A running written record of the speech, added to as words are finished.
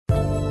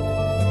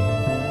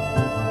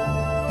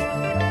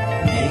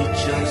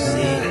HOC,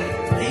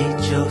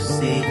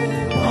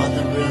 all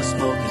the real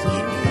smokers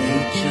give me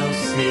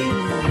HOC,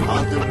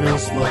 all the real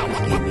smokers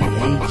give me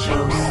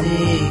HOC.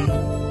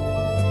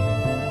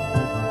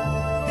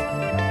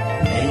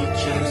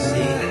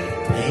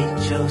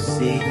 HOC,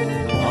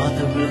 all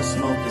the real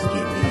smokers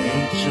give me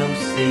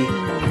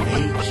HOC.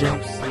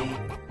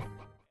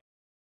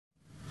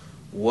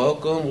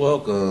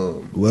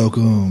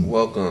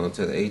 Welcome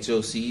to the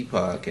HOC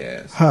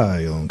podcast.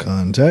 High on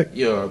Contact.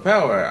 Your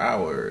power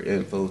hour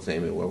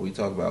infotainment where we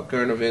talk about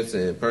current events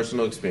and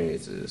personal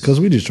experiences. Because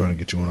we just trying to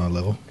get you on our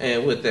level.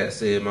 And with that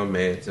said, my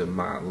man to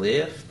my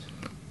left.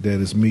 That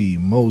is me,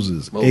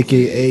 Moses.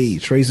 a.k.a.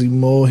 Tracy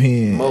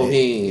Mohan.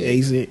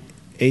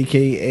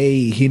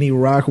 a.k.a. Henny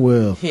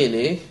Rockwell.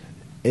 Henny.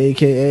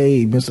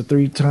 a.k.a. Mr.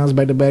 3 times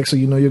back-to-back, so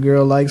you know your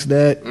girl likes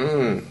that.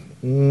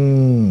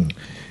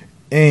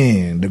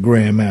 And the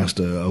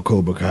Grandmaster of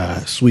Cobra Kai,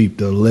 Sweep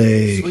the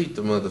Leg. Sweep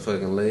the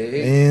motherfucking leg.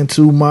 And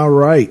to my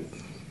right,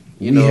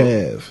 we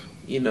have...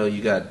 You know,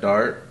 you got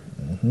Dart,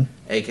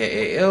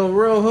 a.k.a. El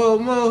Rojo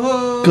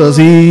Mojo. Because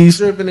he's...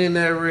 dripping in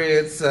that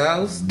red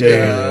sauce.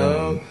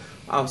 Damn.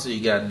 Also,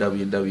 you got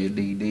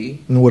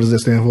WWDD. And what does that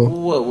stand for?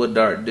 What would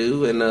Dart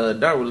do? And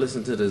Dart would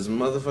listen to this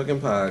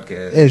motherfucking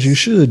podcast. As you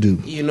should do.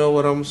 You know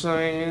what I'm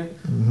saying?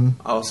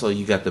 Also,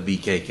 you got the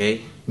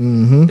BKK.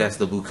 That's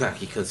the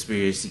Bukkake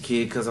Conspiracy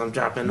Kid, because I'm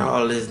dropping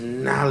all this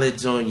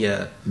knowledge on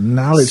ya.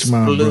 Knowledge,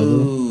 my brother.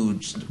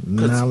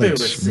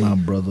 Knowledge, my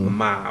brother.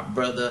 My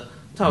brother.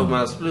 Talk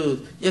about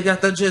splooge. You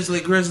got the Drizzly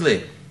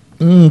Grizzly.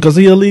 Because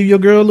he'll leave your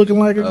girl looking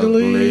like a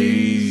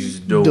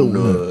glazed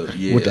donut.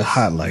 Yes. With the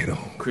hot light on.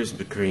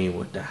 Krispy Kreme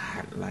with the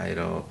hot light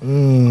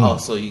on.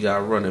 Also, you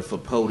got running for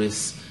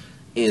POTUS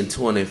in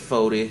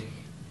 2040.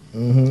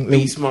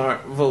 Be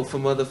smart, vote for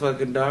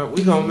motherfucking Dart.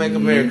 We gonna make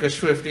America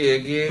swifty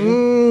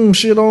again.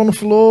 Shit on the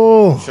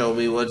floor. Show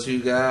me what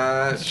you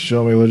got.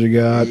 Show me what you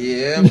got.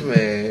 Yeah,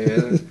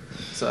 man.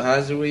 So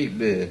how's your week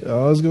been?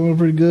 Oh, it's going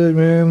pretty good,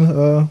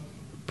 man.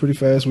 Pretty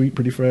fast week.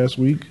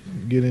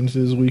 Get into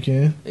this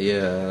weekend.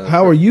 Yeah.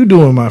 How are you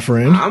doing, my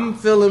friend? I'm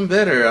feeling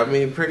better. I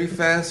mean, pretty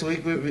fast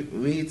week with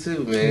me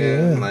too,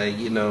 man. Yeah. Like,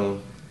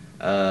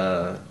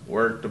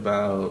 worked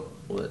about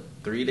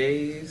 3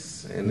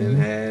 days, and then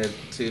had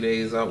 2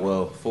 days off.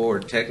 Well, 4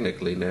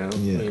 technically now.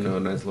 Yeah. A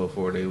nice little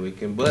 4-day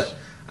weekend. But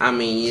I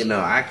mean,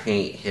 I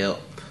can't help.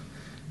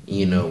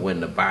 When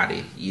the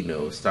body,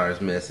 starts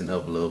messing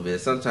up a little bit.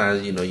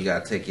 Sometimes, you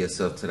gotta take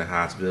yourself to the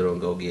hospital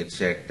and go get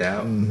checked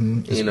out.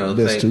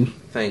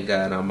 Thank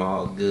God I'm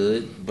all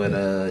good. But,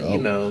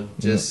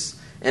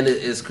 and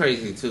it's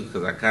crazy too,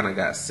 because I kind of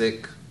got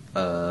sick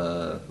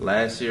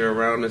last year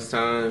around this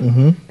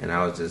time. And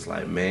I was just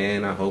like,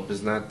 man, I hope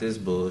it's not this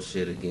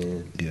bullshit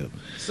again. Yeah.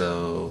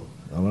 So...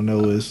 all I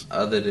know is...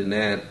 other than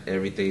that,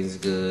 everything's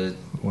good.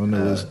 All I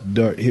know is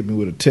Dart hit me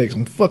with a text.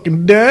 I'm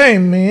fucking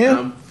dying, man.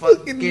 I'm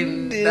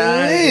fucking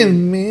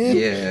dying, man.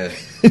 Yeah.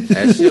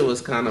 That shit was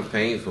kind of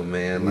painful,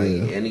 man.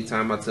 Like,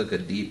 anytime I took a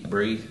deep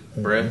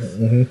breath,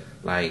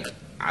 like,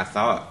 I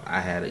thought I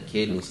had a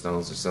kidney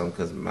stones or something,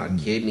 because my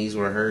kidneys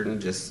were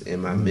hurting just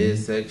in my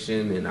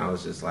midsection, and I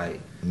was just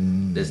like,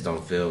 this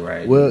don't feel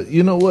right. Well,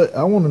 you know what?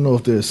 I want to know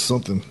if there's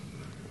something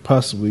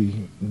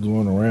possibly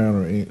going around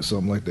or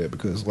something like that,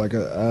 because like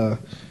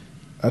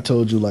I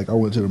told you, like I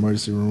went to the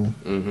emergency room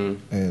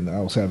and I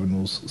was having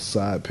those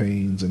side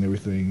pains and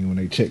everything. And when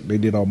they checked, they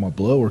did all my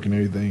blood work and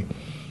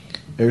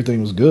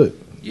everything was good.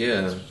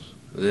 Yeah,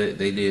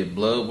 they did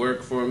blood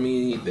work for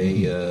me.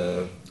 They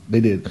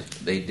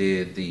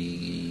did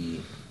the,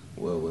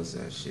 what was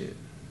that shit?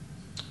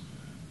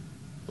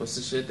 What's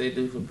the shit they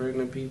do for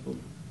pregnant people?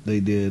 They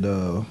did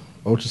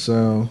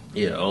ultrasound.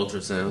 Yeah,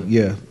 ultrasound.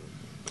 Yeah.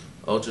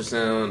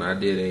 Ultrasound. I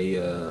did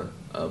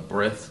a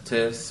breath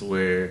test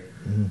where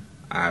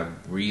I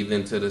breathed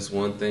into this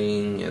one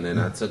thing, and then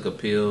I took a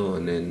pill,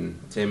 and then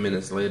 10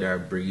 minutes later I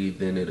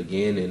breathed in it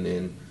again, and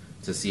then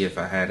to see if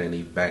I had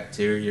any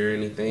bacteria or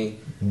anything.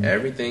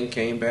 Everything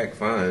came back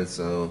fine,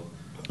 so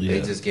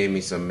they just gave me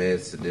some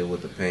meds to deal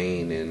with the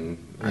pain, and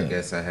I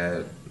guess I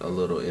had a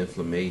little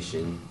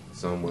inflammation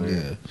somewhere.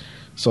 Yeah.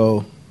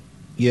 So,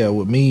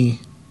 with me,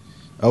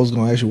 I was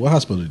going to ask you, what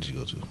hospital did you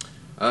go to?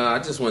 I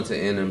just went to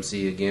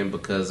NMC again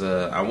because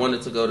I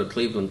wanted to go to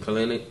Cleveland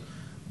Clinic,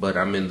 but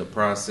I'm in the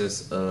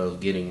process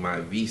of getting my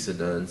visa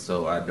done,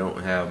 so I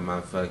don't have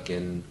my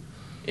fucking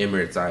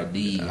Emirates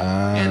ID,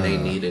 and they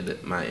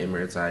needed my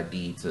Emirates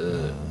ID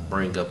to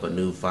bring up a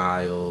new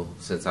file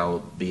since I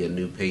would be a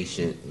new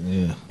patient.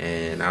 Yeah.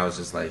 And I was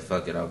just like,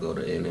 fuck it, I'll go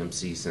to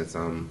NMC since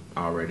I'm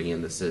already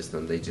in the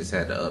system. They just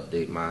had to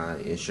update my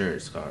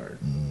insurance card.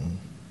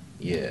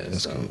 Yeah,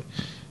 that's so good.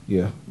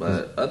 Yeah.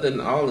 But other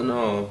than all in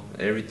all,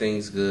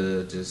 everything's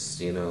good. Just,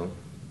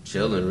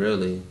 chilling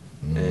really.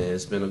 And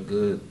it's been a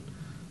good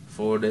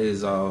 4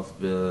 days off.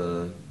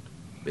 I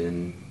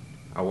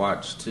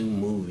watched 2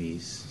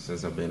 movies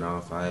since I've been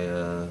off.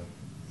 What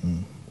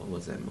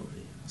was that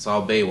movie? I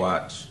saw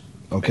Baywatch.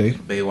 Okay.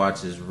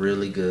 Baywatch is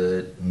really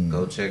good.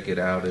 Go check it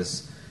out.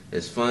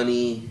 It's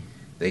funny.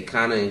 They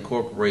kind of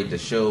incorporate the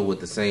show with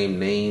the same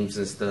names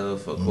and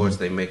stuff. Of course,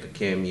 they make a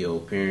cameo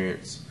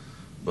appearance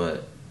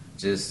but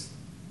just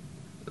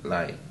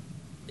like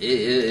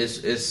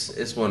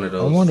it's one of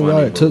those. I wonder funny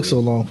why it took movies. so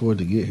long for it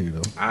to get here,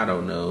 though. I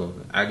don't know.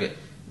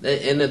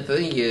 And the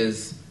thing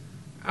is,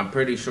 I'm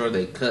pretty sure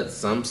they cut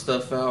some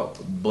stuff out,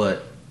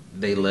 but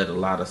they let a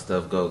lot of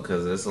stuff go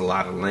because there's a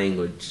lot of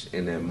language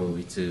in that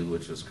movie too,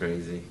 which was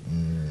crazy.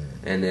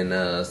 And then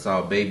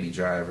saw Baby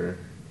Driver,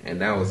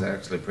 and that was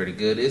actually pretty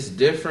good. It's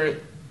different,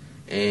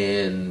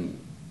 and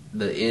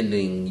the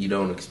ending, you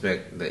don't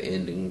expect the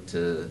ending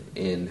to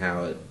end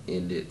how it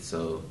ended.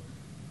 So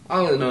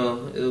all in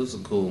all, it was a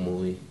cool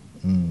movie.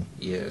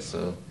 Yeah,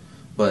 so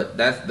but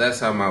that's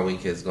how my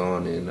week has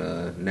gone,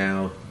 and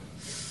now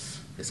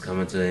it's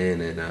coming to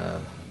an end,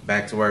 and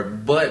back to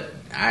work. But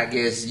I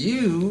guess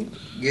you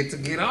get to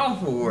get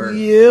off of work.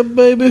 Yeah,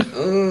 baby.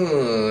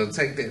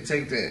 Take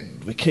that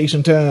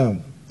Vacation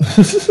time.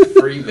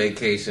 free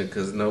vacation,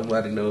 because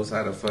nobody knows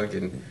how to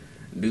fucking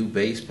do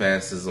base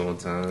passes on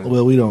time.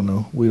 Well, we don't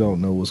know. We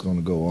don't know what's going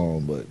to go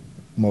on, but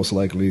most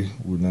likely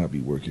we'll not be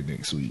working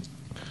next week.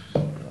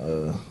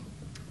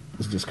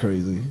 It's just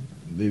crazy.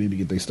 They need to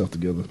get their stuff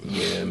together.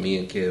 Yeah, me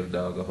and Kev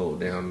Dog will hold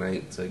down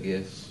nights, I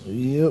guess.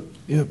 Yep.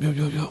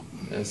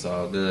 That's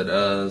all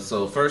good.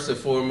 So first and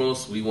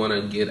foremost, we want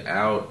to get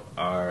out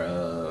our,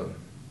 I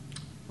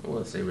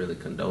won't say really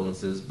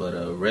condolences, but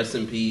rest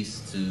in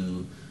peace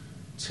to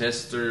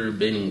Chester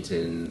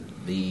Bennington,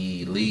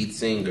 the lead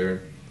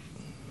singer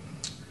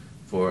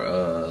for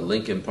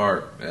Linkin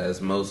Park,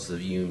 as most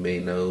of you may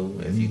know.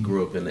 If you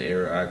grew up in the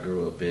era I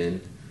grew up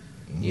in,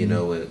 you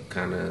know, it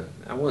kind of,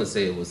 I wouldn't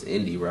say it was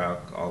indie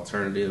rock,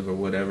 alternative or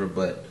whatever,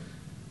 but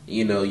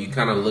you know, you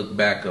kind of look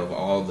back of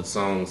all the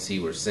songs he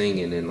was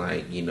singing, and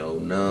like, you know,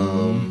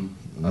 Numb,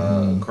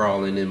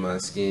 Crawling in My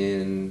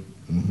Skin,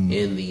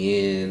 In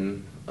the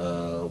End,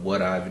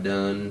 What I've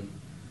Done.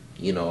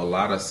 You know, a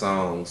lot of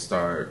songs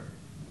start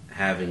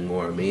having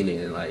more meaning,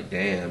 and like,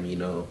 damn, you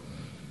know,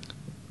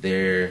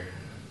 when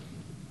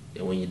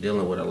you're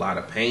dealing with a lot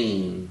of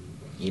pain,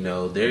 you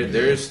know,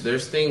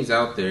 there's things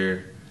out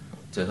there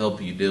to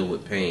help you deal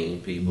with pain,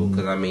 people.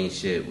 Because I mean,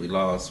 shit, we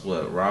lost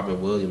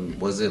Robin Williams.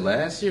 Was it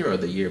last year or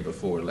the year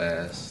before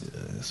last?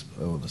 Yes,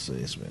 I want to say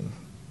it's been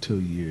 2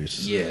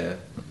 years. Yeah,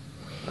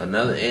 and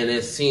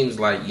it seems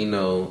like, you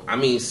know, I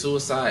mean,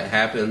 suicide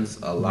happens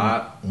a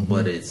lot,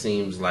 but it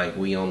seems like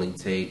we only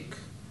take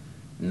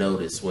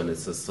notice when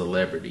it's a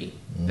celebrity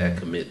that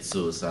commits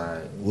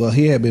suicide. Well,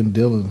 he had been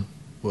dealing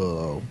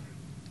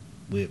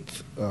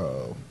with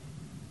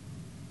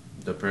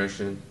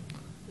Depression.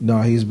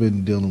 No, he's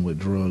been dealing with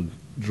drug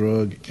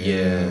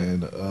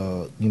and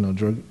you know,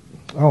 drug.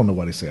 I don't know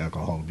why they say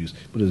alcohol abuse,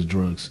 but it's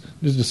drugs.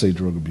 Just say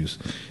drug abuse.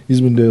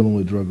 He's been dealing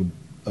with drug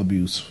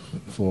abuse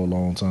for a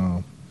long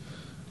time.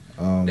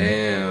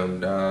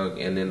 Damn, dog.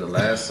 And then the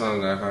last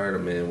song I heard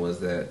him in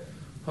was that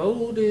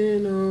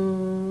Holding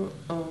On.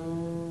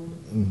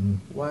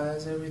 Why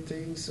is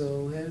everything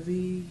so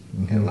heavy?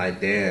 And like,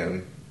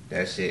 damn,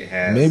 that shit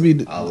has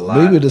a lot.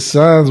 Maybe the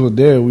signs were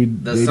there.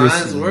 The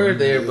signs were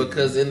there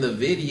because in the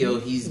video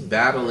he's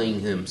battling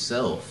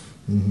himself,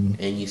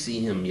 and you see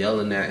him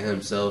yelling at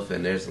himself,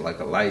 and there's like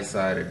a light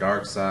side, a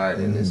dark side,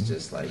 and it's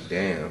just like,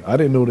 damn. I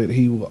didn't know that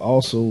he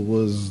also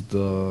was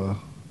the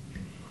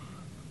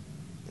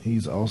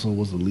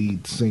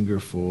lead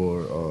singer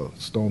for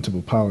Stone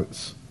Temple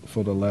Pilots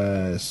for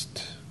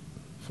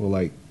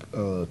like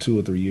 2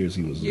 or 3 years.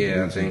 He was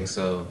I think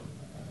so.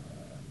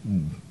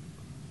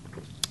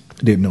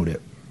 Didn't know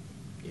that.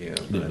 Yeah,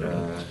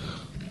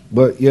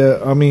 but yeah,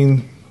 I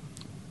mean,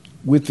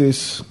 with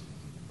this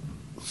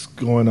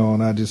going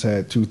on, I just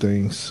had 2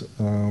 things.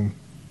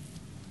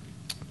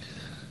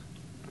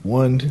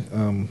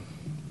 One,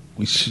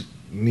 we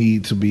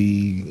need to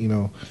be, you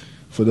know,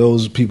 for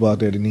those people out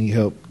there that need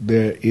help,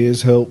 there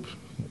is help,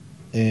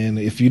 and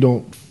if you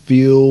don't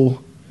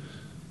feel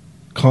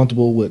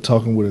comfortable with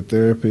talking with a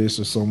therapist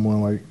or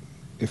someone, like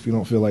if you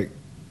don't feel like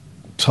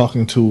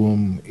talking to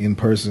them in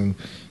person,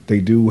 they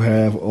do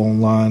have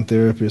online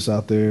therapists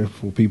out there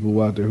for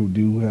people out there who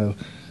do have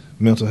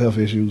mental health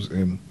issues,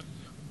 and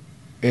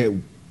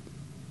I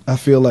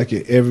feel like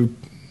at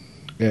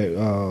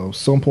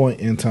some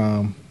point in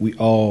time we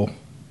all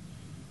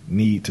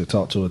need to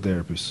talk to a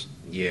therapist.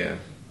 Yeah,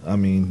 I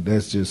mean,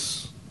 that's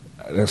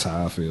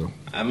how I feel.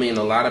 I mean,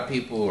 a lot of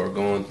people are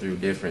going through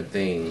different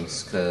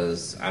things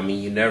because, I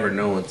mean, you never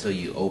know until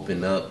you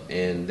open up,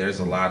 and there's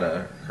a lot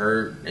of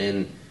hurt.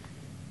 And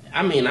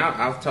I mean,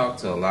 I've talked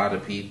to a lot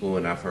of people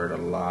and I've heard a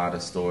lot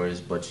of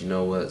stories, but you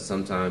know what?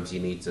 Sometimes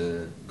you need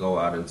to go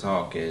out and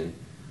talk. And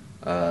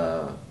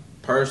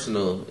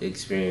personal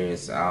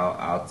experience,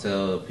 I'll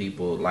tell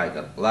people, like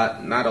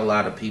not a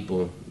lot of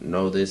people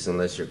know this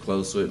unless you're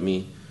close with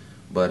me,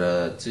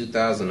 but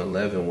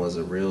 2011 was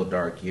a real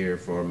dark year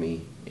for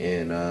me.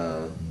 And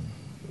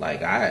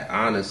like, I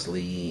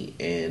honestly,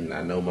 and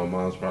I know my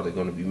mom's probably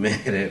going to be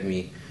mad at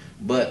me,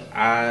 but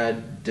I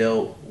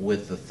dealt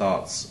with the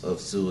thoughts of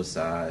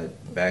suicide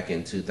back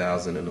in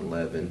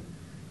 2011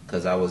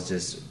 because I was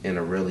just in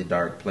a really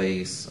dark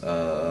place.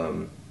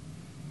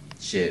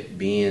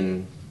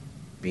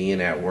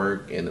 Being at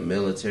work in the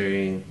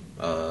military,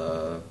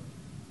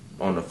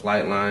 on the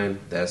flight line,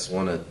 that's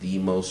one of the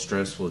most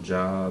stressful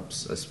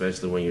jobs,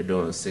 especially when you're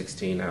doing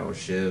 16-hour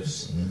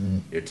shifts. Mm-hmm.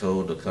 You're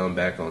told to come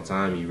back on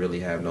time. You really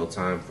have no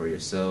time for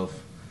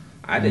yourself.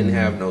 I didn't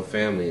have no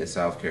family in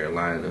South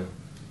Carolina.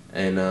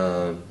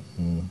 And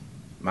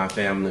my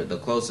family, the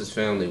closest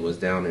family was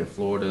down in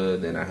Florida.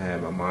 Then I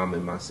had my mom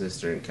and my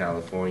sister in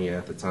California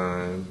at the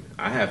time.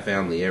 I have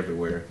family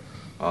everywhere,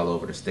 all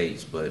over the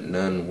states, but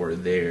none were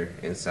there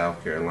in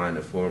South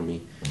Carolina for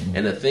me.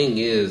 And the thing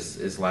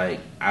is like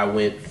I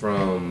went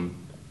from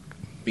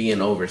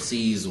being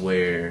overseas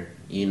where,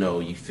 you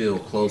know, you feel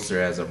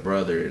closer as a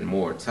brother and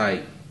more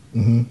tight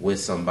with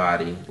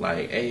somebody.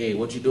 Like, hey,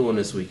 what you doing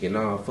this weekend?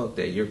 No, fuck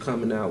that. You're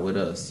coming out with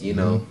us, you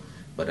know.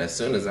 But as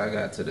soon as I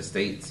got to the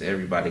States,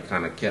 everybody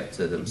kind of kept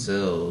to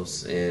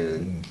themselves.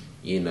 And,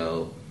 you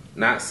know,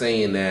 not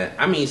saying that,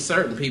 I mean,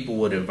 certain people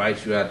would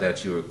invite you out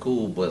that you were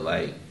cool, but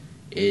like,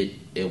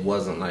 it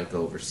wasn't like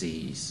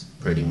overseas,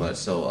 pretty much.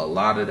 So a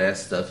lot of that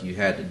stuff you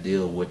had to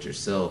deal with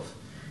yourself.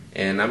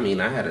 And I mean,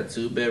 I had a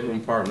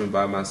 2-bedroom apartment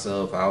by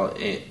myself.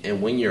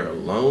 And when you're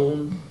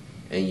alone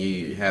and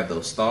you have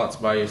those thoughts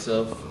by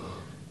yourself,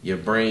 your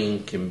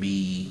brain can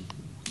be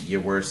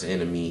your worst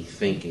enemy,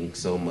 thinking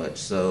so much.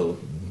 So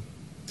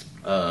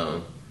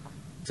to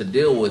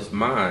deal with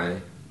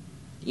mine,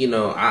 you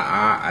know,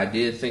 I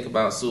did think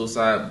about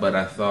suicide, but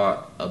I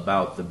thought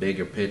about the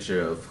bigger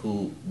picture of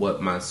who would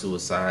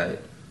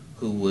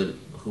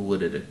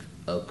it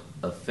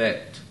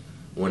affect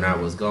when I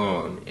was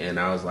gone. And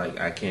I was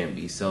like, I can't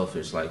be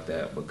selfish like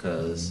that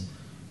because,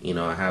 you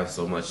know, I have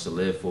so much to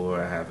live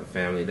for. I have a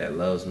family that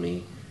loves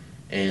me.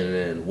 And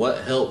then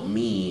what helped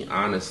me,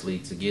 honestly,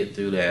 to get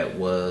through that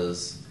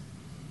was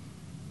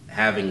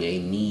having a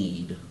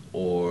need,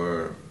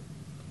 or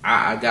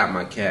I got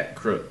my cat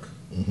Crook.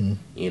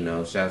 You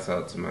know, shouts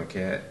out to my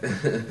cat.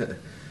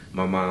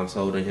 My mom's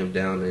holding him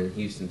down in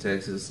Houston,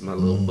 Texas. My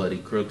little buddy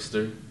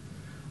Crookster.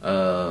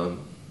 I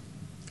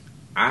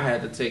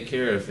had to take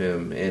care of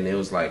him, and it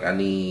was like I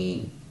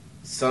need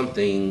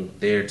something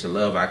there to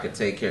love. I could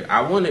take care.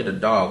 I wanted a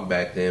dog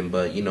back then,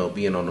 but you know,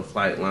 being on the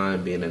flight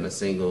line, being in a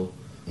single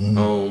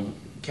home,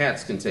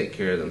 cats can take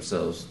care of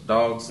themselves.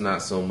 Dogs,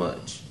 not so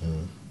much.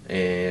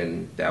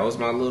 And that was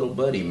my little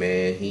buddy,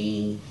 man.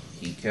 He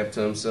kept to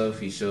himself.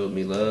 He showed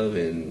me love,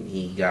 and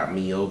he got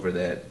me over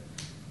that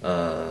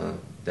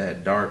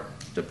dark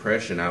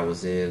depression I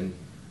was in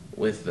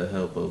with the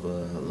help of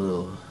a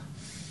little,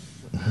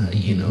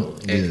 you know,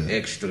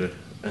 extra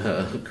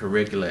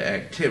curricular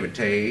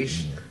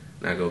activities.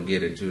 Not gonna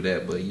get into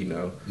that, but you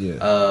know,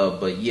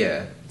 but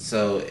yeah.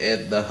 So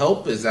the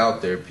help is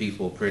out there,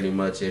 people. Pretty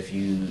much, if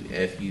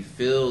you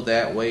feel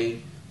that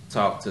way,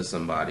 talk to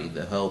somebody.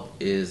 The help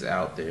is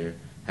out there.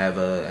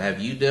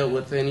 Have you dealt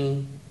with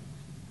any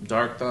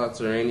dark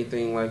thoughts or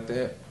anything like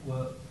that?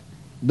 Well,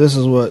 this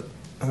is what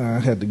I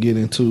had to get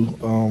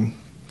into.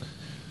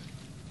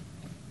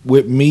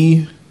 With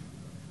me,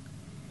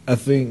 I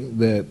think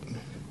that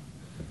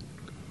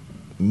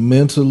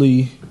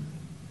mentally,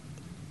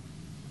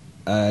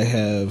 I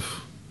have,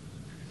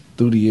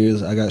 through the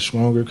years, I got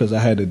stronger because I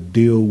had to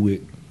deal with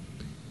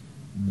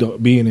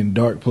being in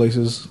dark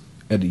places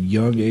at a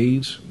young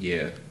age.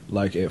 Yeah.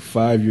 Like at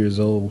 5 years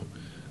old,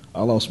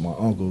 I lost my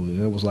uncle.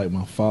 That was like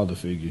my father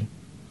figure.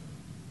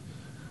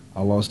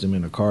 I lost him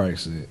in a car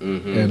accident,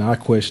 and I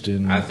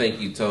questioned. I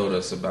think you told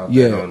us about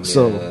that on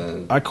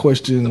so I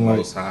questioned the like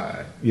Most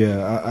High.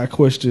 Yeah, I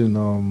questioned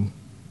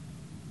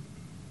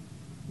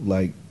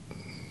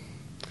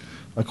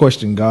I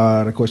questioned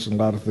God. I questioned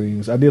a lot of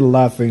things. I did a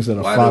lot of things that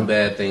Why do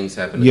bad things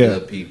happen to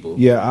good people?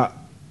 Yeah,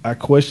 I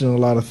questioned a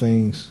lot of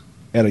things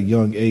at a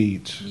young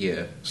age.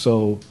 Yeah.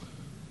 So,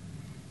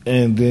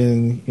 and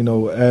then, you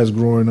know, as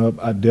growing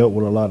up, I dealt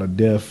with a lot of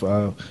death.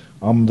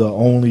 I'm the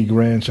only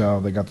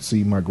grandchild that got to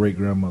see my great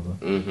grandmother.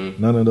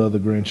 None of the other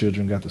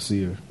grandchildren got to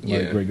see her.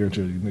 My great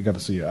grandchildren, they got to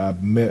see her. I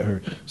met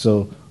her.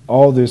 So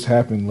all this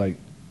happened. Like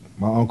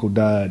my uncle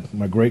died,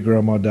 my great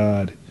grandma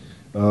died.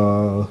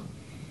 A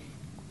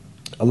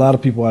lot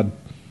of people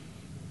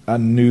I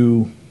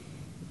knew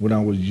when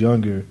I was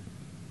younger.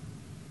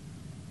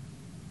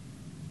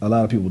 A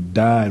lot of people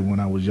died when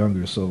I was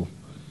younger, so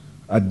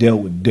I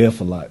dealt with death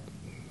a lot,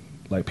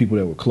 like people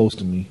that were close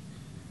to me.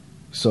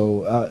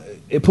 So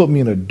it put me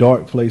in a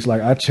dark place.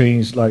 Like I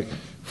changed, like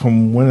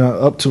from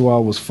up to I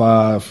was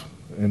 5,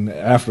 and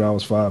after I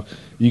was 5,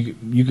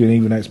 you can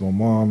even ask my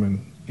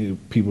mom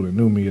and people that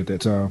knew me at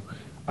that time.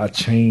 I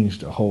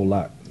changed a whole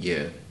lot.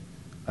 Yeah,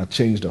 I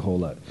changed a whole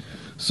lot.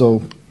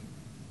 So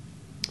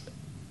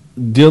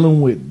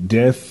dealing with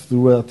death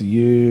throughout the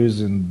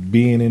years and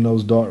being in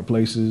those dark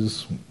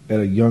places at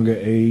a younger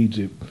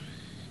age,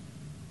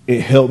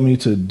 it helped me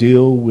to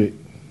deal with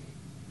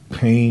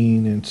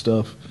pain and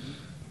stuff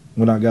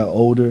when I got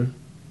older.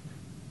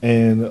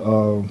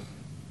 And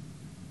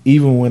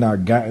even when I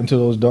got into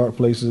those dark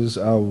places,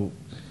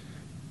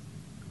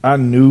 I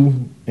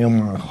knew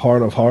in my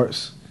heart of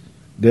hearts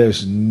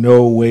there's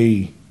no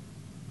way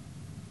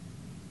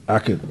I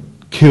could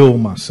kill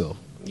myself.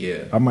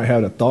 Yeah. I might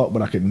have the thought,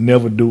 but I could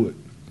never do it.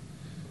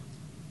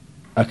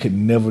 I could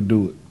never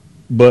do it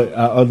But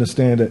I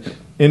understand that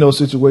in those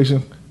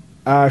situations,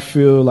 I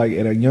feel like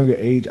at a younger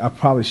age, I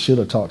probably should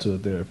have talked to a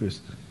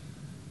therapist.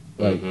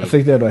 Like, I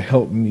think that would have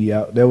helped me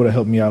out. That would have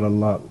helped me out a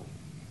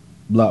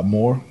lot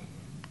more.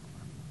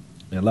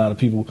 And a lot of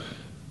people,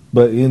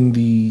 but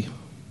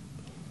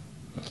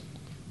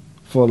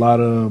for a lot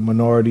of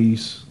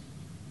minorities,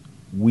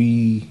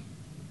 we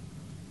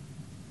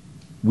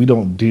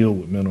don't deal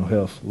with mental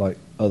health like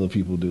other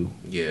people do.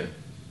 Yeah.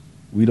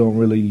 We don't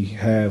really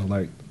have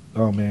like,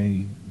 oh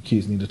man,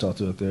 kids need to talk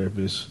to a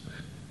therapist.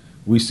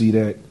 We see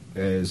that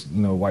as,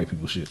 white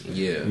people shit.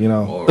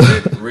 Yeah. Or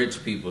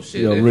rich people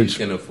shit if you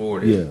can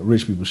afford it. Yeah,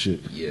 rich people shit.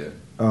 Yeah.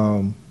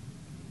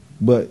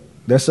 But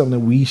that's something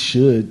that we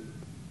should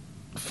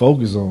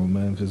focus on,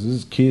 man, because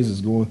these kids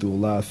is going through a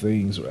lot of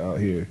things out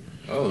here.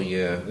 Oh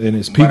yeah. And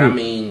it's people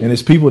and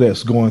it's people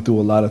that's going through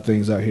a lot of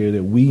things out here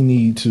that we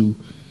need to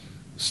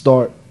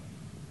start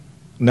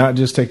not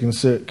just taking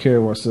care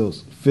of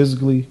ourselves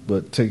physically,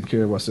 but taking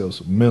care of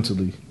ourselves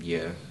mentally.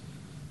 Yeah.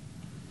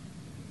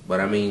 But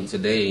I mean,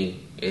 today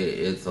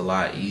it's a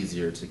lot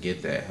easier to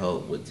get that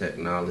help with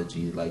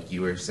technology. Like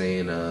you were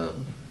saying,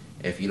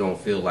 if you don't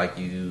feel like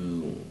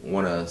you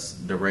want to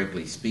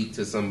directly speak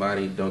to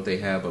somebody, don't they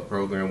have a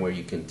program where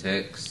you can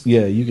text?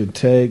 Yeah, you can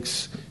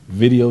text,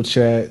 video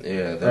chat.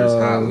 Yeah, there's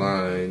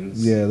hotlines.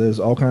 Yeah, there's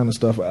all kind of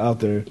stuff out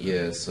there.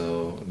 Yeah,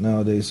 so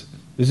nowadays,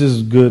 this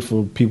is good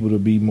for people to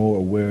be more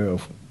aware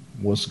of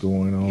what's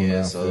going on.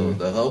 Yeah, so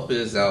the help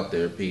is out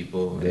there,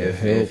 people.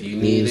 If you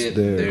need it,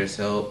 there's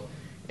help.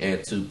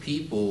 And to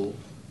people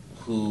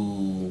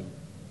who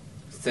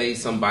say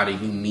somebody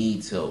who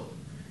needs help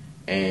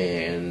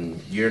and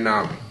you're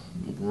not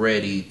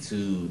ready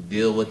to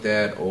deal with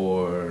that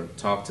or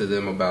talk to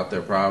them about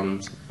their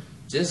problems,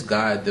 just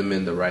guide them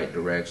in the right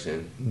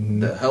direction.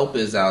 Mm-hmm. The help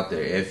is out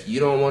there. If you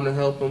don't want to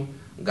help them,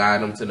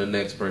 guide them to the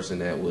next person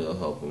that will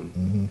help them.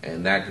 Mm-hmm.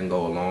 And that can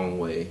go a long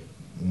way.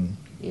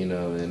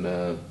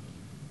 Mm-hmm.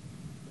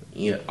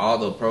 And all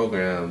the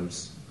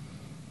programs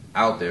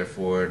out there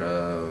for it.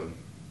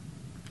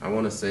 I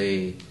want to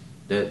say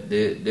that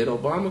did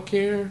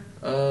Obamacare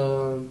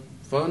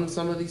fund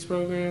some of these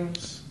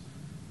programs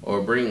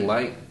or bring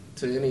light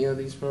to any of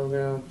these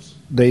programs?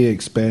 They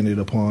expanded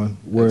upon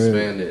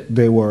where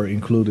they were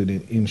included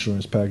in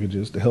insurance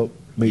packages to help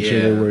make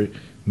sure they were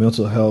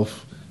mental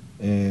health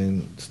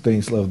and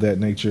things of that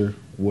nature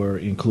were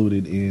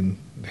included in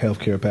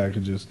healthcare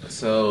packages.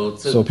 So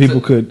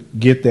people could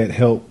get that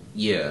help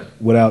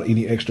without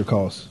any extra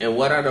cost. And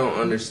what I don't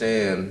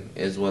understand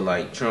is what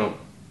like Trump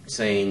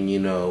saying,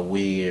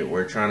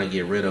 we're trying to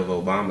get rid of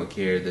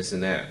Obamacare, this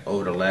and that.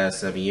 Over the last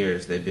 7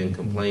 years, they've been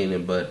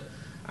complaining. But,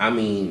 I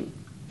mean,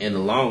 in the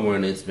long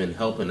run, it's been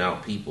helping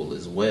out people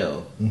as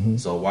well. Mm-hmm.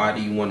 So why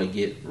do you want to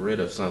get rid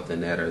of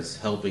something that is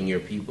helping your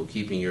people,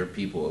 keeping your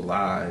people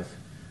alive?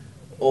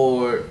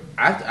 Or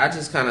I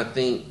just kind of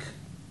think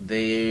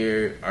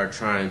they are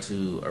trying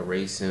to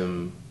erase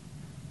him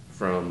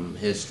from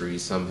history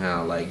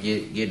somehow, like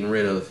getting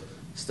rid of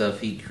stuff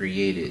he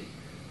created.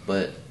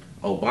 But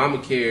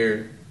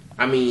Obamacare,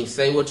 I mean,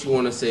 say what you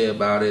want to say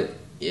about it.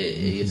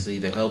 It's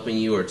either helping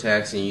you or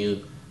taxing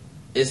you.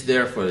 It's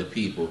there for the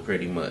people,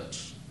 pretty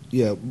much.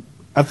 Yeah,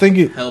 I think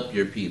it help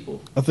your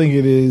people. I think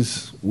it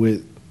is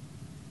with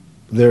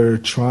they're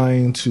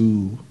trying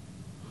to.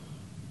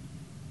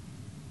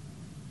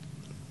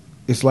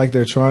 It's like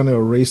they're trying to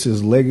erase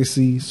his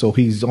legacy, so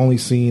he's only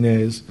seen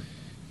as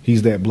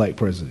he's that black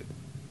president.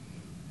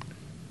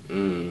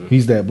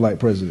 He's that black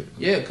president.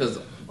 Yeah, because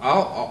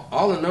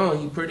all in all,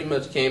 he pretty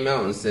much came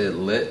out and said,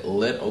 let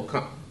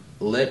Obamacare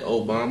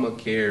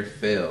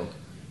fail.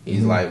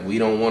 He's like, we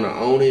don't want to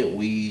own it.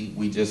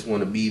 We just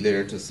want to be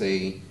there to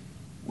say,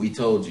 we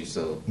told you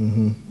so.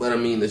 Mm-hmm. But, I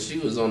mean, the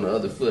shoe is on the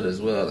other foot as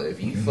well.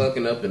 If you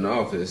fucking up in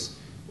office,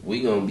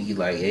 we going to be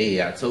like,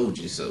 hey, I told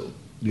you so.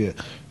 Yeah.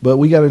 But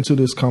we got into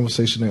this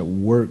conversation at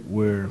work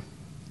where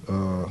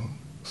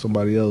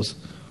somebody else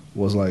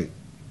was like,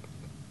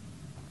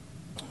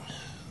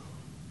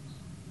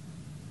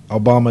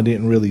 Obama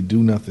didn't really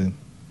do nothing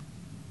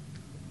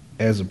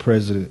as a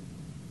president.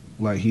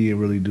 Like, he didn't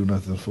really do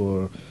nothing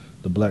for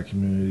the black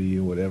community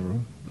or whatever.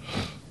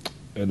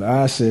 And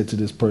I said to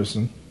this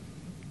person,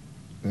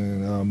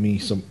 and me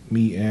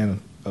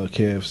and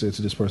Kev said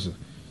to this person,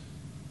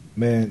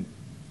 man,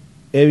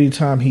 every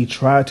time he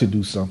tried to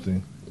do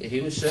something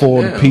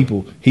for the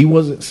people, he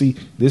wasn't. See,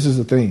 this is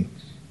the thing.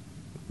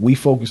 We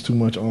focus too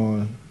much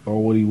on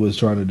what he was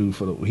trying to do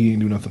he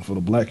didn't do nothing for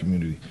the black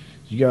community.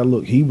 You gotta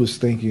look. He was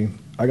thinking,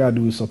 I gotta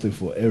do something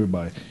for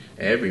everybody.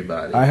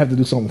 Everybody. I have to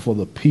do something for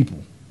the people.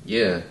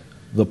 Yeah.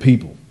 The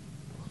people.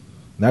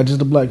 Not just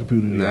the black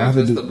community. Not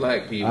just the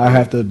black people. I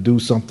have to do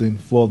something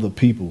for the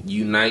people.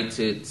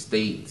 United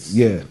States.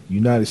 Yeah,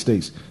 United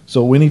States.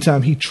 So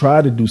anytime he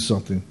tried to do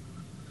something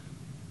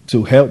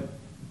to help,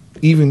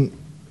 even,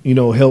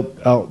 help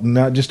out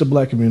not just the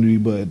black community,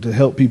 but to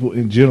help people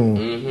in general,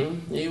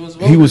 he was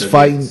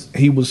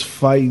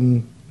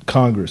fighting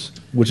Congress,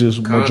 which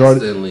is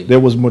majority. There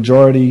was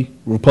majority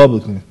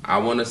Republican. I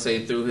want to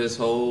say through his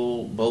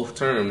both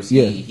terms,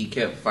 he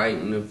kept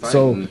fighting and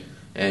fighting.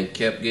 and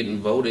kept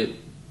getting voted.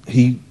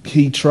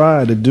 He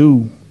tried to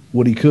do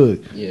what he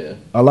could. Yeah.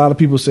 A lot of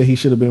people say he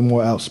should have been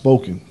more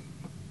outspoken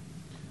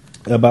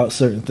about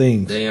certain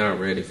things. They aren't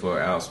ready for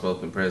an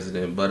outspoken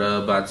president.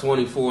 But by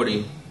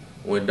 2040,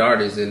 when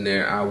Dart is in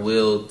there, I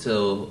will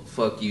tell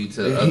fuck you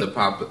to other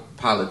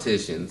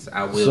politicians.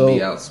 I will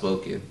be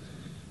outspoken.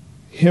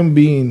 Him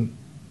being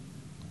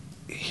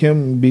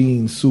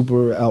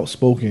super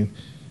outspoken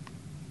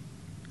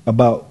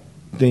about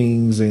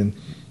things, and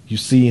you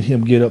see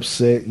him get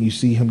upset, you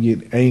see him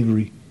get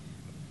angry,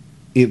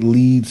 it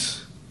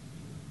leads.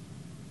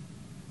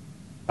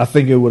 I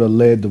think it would have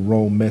led the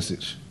wrong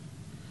message.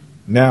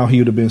 Now he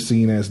would have been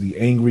seen as the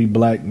angry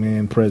black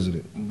man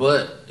president.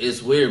 But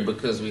it's weird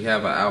because we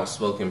have an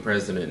outspoken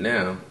president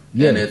now,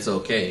 Yeah. and it's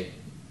okay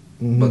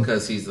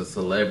because he's a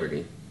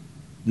celebrity.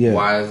 Yeah.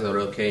 Why is it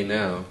okay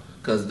now?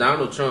 Because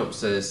Donald Trump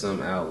says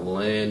some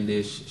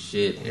outlandish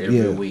shit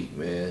every week,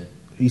 man.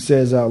 He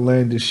says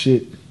outlandish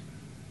shit,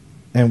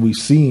 and we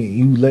see it.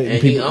 You letting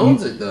And people, he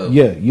owns it, though.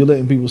 Yeah, you're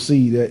letting people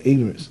see that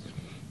ignorance.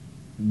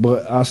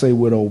 But I say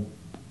with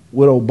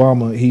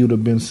Obama, he would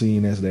have been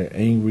seen as that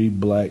angry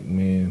black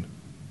man.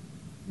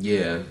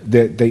 Yeah.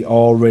 That they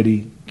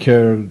already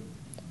and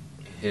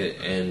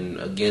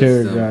against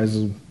characterize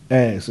him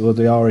as, or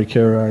they already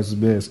characterize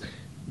him as.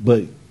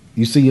 But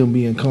you see him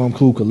being calm,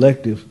 cool,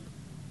 collective.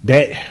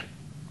 That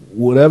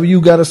whatever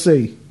you gotta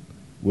say,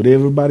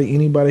 whatever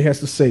anybody has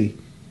to say,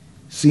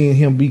 seeing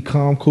him be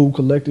calm, cool,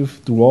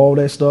 collective through all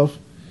that stuff,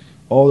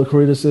 all the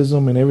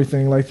criticism and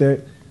everything like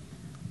that,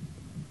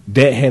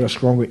 that had a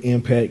stronger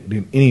impact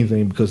than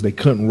anything because they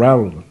couldn't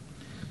rattle him.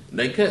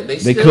 They couldn't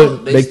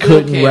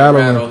couldn't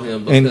rattle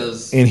him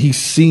because and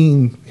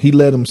he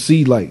let him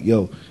see like,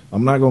 yo,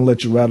 I'm not gonna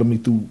let you rattle me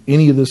through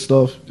any of this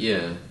stuff.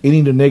 Yeah. Any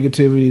of the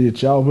negativity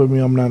that y'all put me,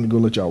 I'm not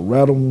gonna let y'all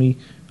rattle me.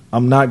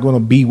 I'm not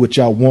gonna be what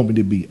y'all want me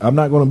to be. I'm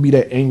not gonna be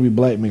that angry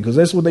black man because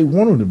that's what they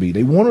want him to be.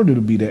 They want him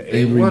to be that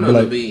angry black. They want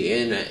him to be,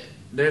 and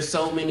there's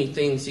so many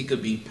things he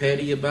could be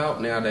petty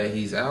about now that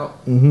he's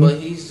out. But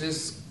he's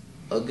just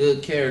a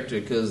good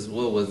character because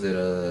what was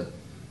it?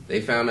 They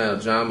found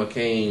out John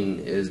McCain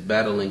is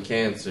battling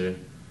cancer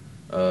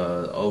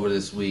over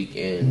this week,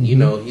 and you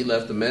know he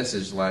left a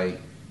message like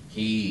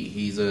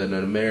he's an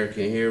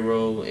American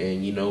hero,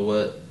 and you know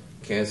what?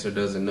 Cancer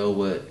doesn't know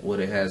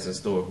what it has in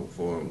store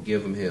for him.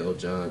 Give him hell,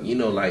 John. You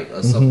know, like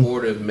a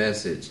supportive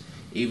message.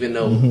 Even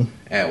though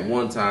at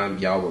one time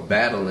y'all were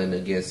battling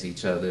against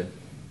each other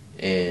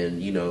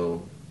and, you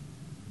know,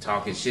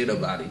 talking shit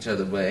about each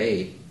other. But,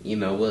 hey, you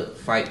know what?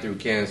 Fight through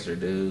cancer,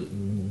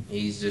 dude.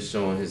 He's just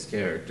showing his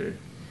character.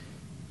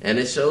 And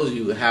it shows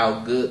you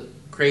how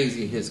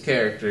crazy his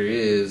character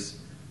is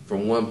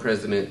from one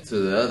president to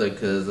the other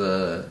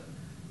because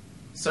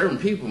certain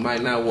people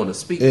might not want to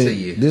speak to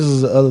you. This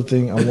is the other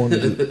thing I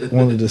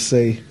wanted to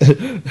say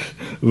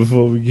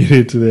before we get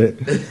into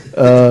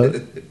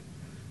that.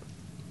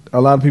 A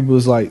lot of people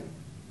is like,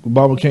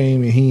 Obama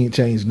came and he ain't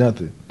changed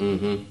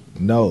nothing.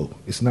 No,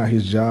 it's not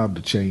his job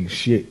to change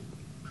shit.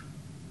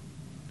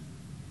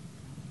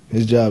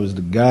 His job is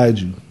to guide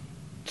you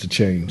to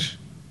change.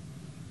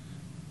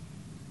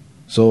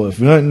 So if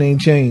nothing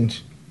ain't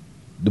changed,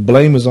 the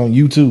blame is on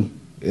you too.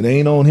 It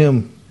ain't on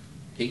him.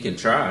 He can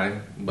try.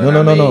 But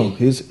No.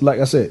 Like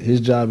I said,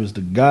 his job is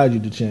to guide you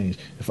to change.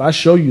 If I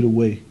show you the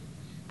way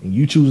and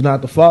you choose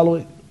not to follow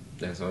it,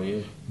 that's on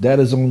you. That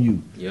is on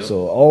you. Yep.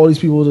 So all these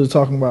people that are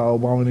talking about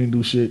Obama didn't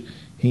do shit,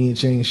 he ain't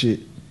changed shit.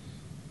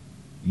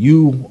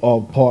 You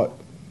are part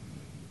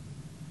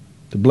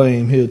to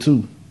blame here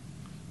too.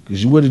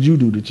 Because what did you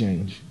do to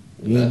change?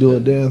 You ain't do a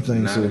damn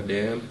thing. Not a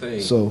damn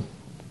thing. So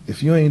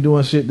if you ain't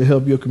doing shit to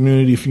help your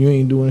community, if you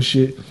ain't doing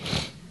shit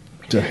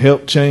to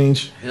help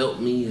change, help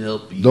me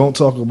help you. Don't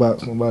talk about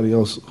somebody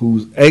else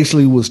who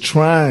actually was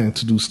trying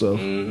to do stuff,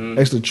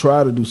 actually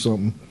try to do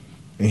something,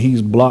 and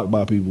he's blocked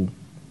by people.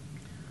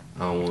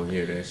 I don't want to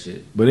hear that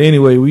shit. But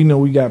anyway, we know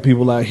we got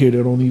people out here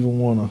that don't even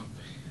want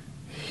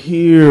to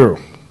hear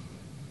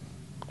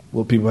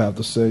what people have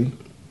to say,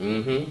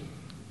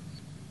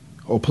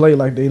 or play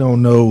like they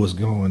don't know what's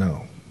going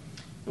on.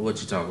 What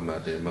you talking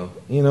about there, Mo?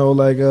 You know,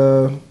 like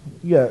you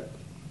got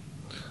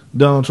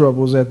Donald Trump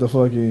was at the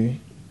fucking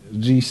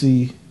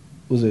GC,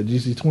 was it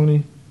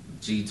GC20?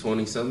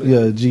 G20 summit?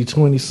 Yeah,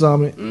 G20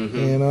 summit.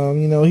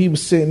 And, you know, he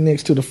was sitting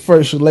next to the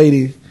first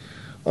lady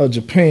of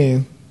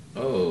Japan.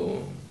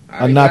 Oh.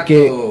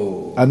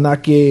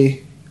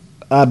 Anake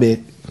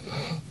Abe.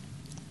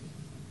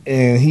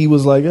 And he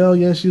was like, oh,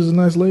 yeah, she's a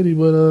nice lady,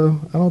 but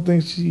I don't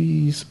think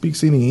she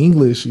speaks any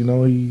English. You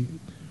know, he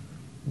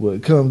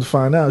would come to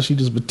find out she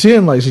just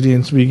pretend like she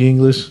didn't speak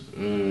English.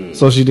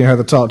 So she didn't have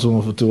to talk to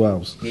him for 2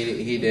 hours.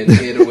 He didn't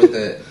hit her with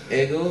the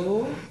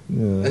ego?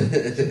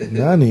 Yeah.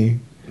 Nani.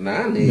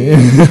 Yeah.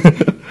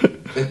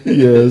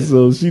 Yeah,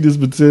 so she just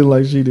pretended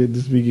like she didn't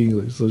speak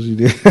English, so she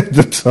didn't have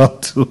to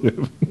talk to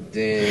him.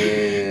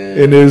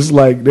 Damn. And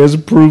there's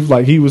proof,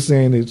 like he was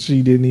saying that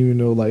she didn't even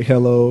know like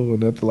hello or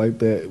nothing like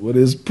that. But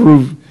there's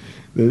proof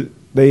that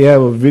they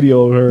have a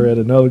video of her at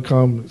another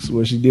conference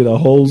where she did a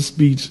whole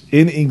speech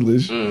in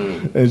English,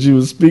 and she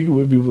was speaking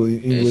with people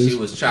in English. And she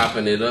was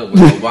chopping it up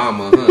with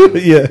Obama, huh?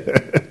 Yeah.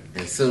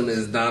 As soon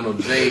as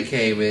Donald J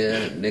came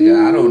in,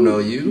 nigga, I don't know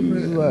you.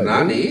 Like,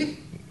 Nani?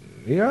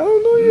 Yeah, I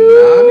don't know you.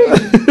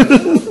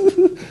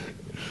 Nani?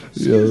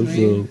 Excuse me.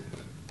 So,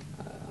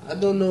 I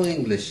don't know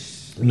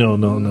English. no.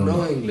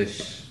 No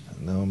English.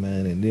 No,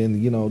 man. And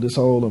then, this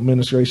whole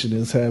administration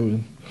is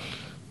having,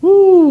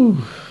 woo,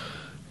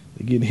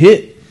 they're getting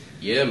hit.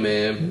 Yeah,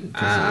 man.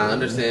 I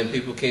understand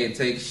people can't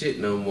take shit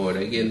no more.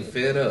 They're getting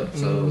fed up.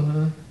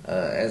 So,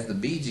 as the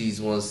Bee Gees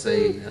once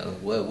say,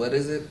 what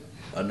is it?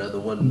 Another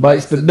one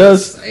Bites the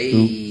dust.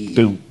 Hey.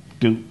 Doop.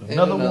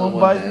 Another one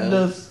bites the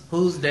dust.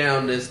 Who's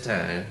down this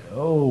time?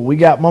 Oh, we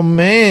got my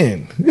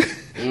man,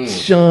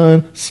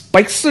 Sean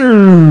Spicer.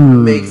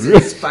 Makes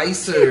it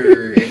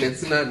spicer, and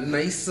it's not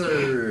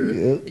nicer.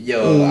 Yep.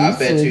 Yo, I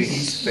bet you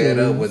he's fed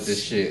up with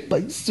this shit.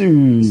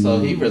 Spicer. So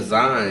he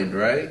resigned,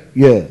 right?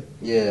 Yeah.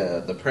 Yeah,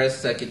 the press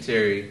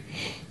secretary,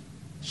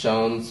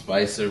 Sean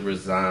Spicer,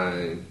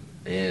 resigned.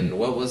 And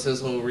what was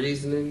his whole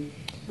reasoning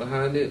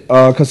behind it?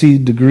 Because he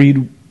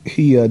disagreed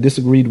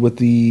with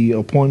the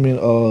appointment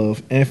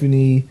of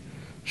Anthony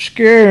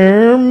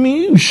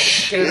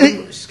Scaramouche.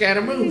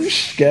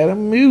 Scaramouche.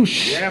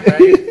 Yeah,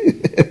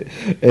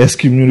 right. As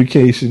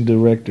communication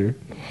director.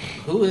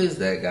 Who is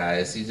that guy?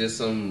 Is he just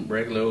some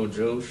regular old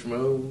Joe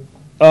Schmo?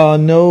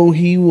 No,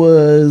 he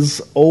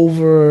was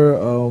over.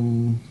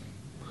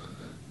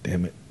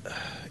 Damn it.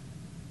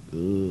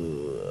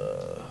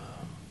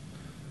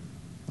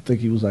 I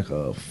think he was like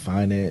a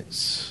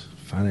finance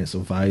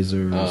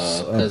advisor.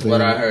 Because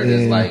what I heard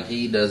is like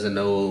he doesn't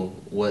know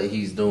what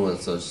he's doing,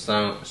 so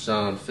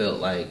Sean felt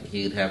like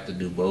he'd have to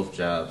do both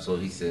jobs, so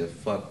he said,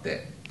 "Fuck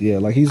that." Yeah,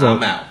 like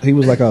I'm out. He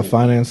was like a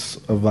finance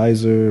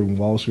advisor in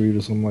Wall Street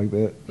or something like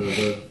that.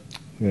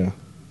 Mm-hmm.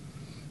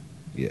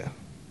 Yeah.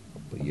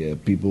 But yeah,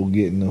 people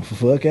getting the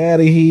fuck out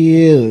of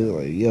here.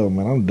 Like, yo,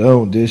 man, I'm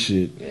done with this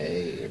shit.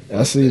 Hey,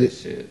 I see that that.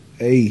 shit.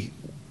 Hey,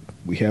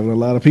 we having a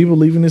lot of people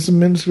leaving this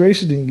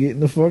administration and getting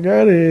the fuck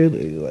out of here.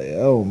 They like,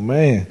 oh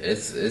man,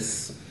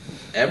 It's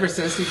ever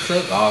since he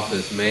took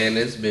office, man.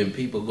 It's been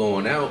people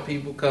going out,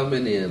 people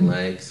coming in.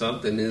 Like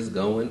something is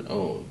going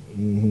on.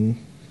 Mm-hmm.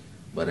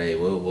 But hey,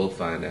 we'll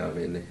find out.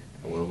 And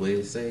what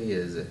we say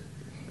is,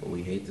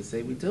 we hate to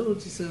say we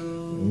told you so.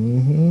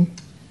 Mm-hmm.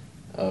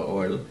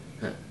 Or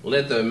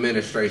let the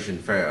administration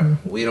fail.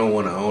 We don't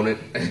want to own it.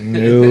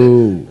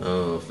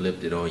 No.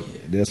 Flipped it on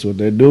you. That's what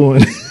they're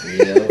doing.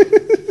 Yeah.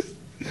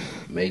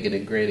 Making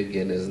it great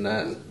again is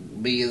not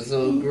being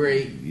so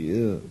great.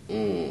 Yeah.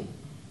 Mm.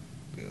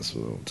 That's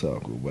what I'm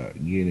talking about.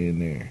 Get in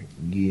there.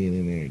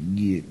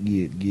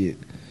 Get.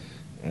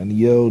 And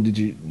yo, did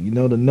you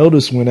know the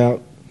notice went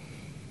out?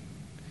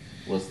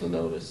 What's the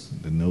notice?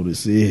 The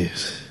notice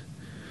is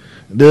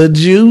the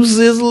juice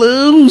is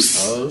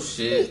loose. Oh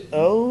shit.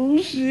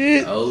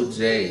 OJ.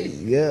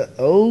 Yeah,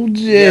 OJ.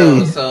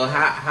 Yo, so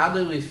how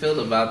do we feel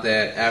about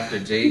that after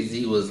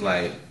Jay-Z was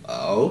like,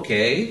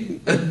 okay?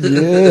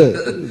 Yeah,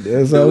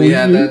 that's how we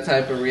had feel. that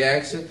type of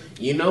reaction.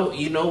 You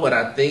know what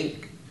I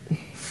think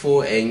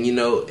for, and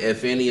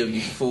if any of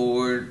you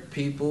Ford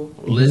people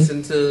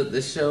listen to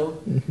the show,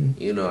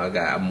 I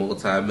got a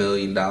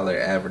multi-million-dollar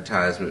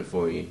advertisement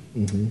for you.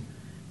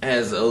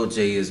 As OJ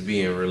is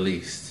being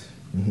released,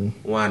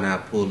 why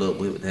not pull up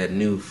with that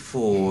new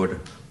Ford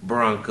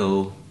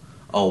Bronco,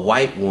 a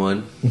white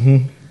one,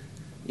 to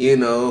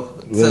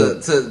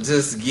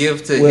just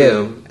give to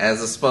him as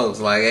a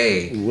spokes, like,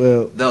 hey,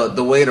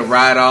 the way to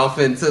ride off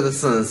into the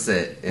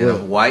sunset in a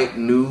white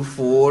new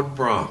Ford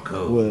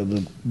Bronco. Well,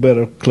 to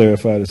better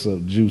clarify this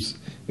up, juice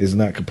is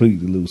not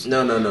completely loose.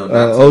 No.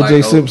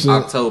 OJ Simpson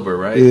October,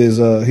 right? Is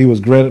he was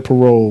granted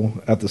parole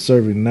after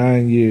serving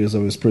 9 years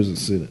of his prison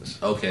sentence.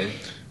 Okay.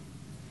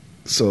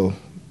 So,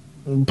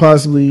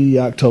 possibly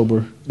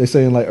October. They're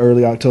saying like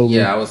early October.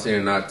 Yeah, I was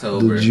saying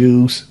October. The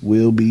juice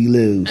will be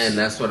loose. And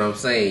that's what I'm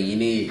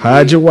saying.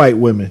 Hide your white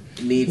women.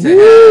 Need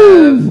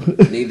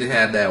to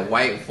have that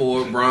white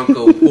Ford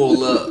Bronco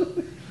pull up.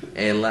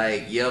 And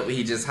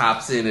he just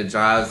hops in and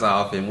drives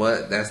off. And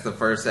that's the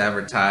first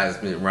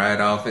advertisement,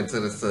 right off into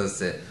the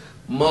sunset.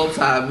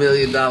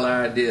 Multi-million-dollar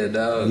idea,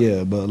 dog.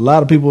 Yeah, but a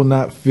lot of people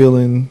not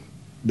feeling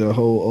the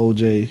whole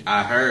OJ.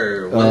 I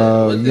heard.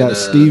 You got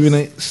Stephen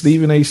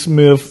A.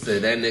 Smith.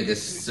 Said that nigga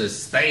should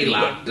stay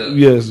locked up.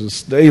 Yes,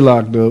 stay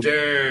locked up.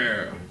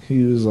 Damn.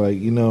 He was like,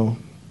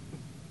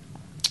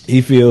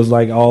 he feels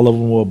like all of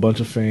them were a bunch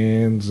of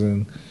fans,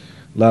 and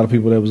a lot of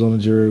people that was on the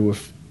jury were,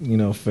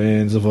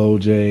 fans of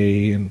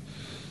OJ, and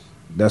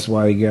that's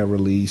why he got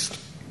released.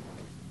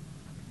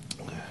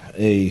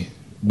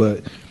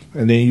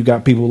 And then you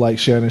got people like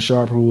Shannon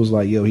Sharpe who was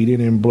like, yo, he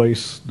didn't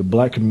embrace the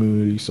black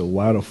community, so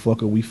why the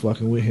fuck are we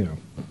fucking with him?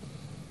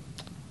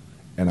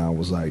 And I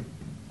was like,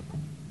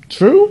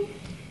 true?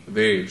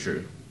 Very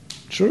true.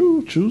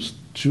 True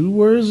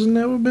words have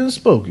never been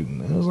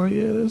spoken. I was like,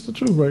 yeah, that's the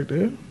truth right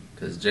there.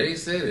 Because Jay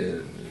said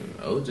it.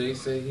 OJ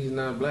said he's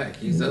not black.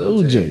 He's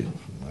OJ.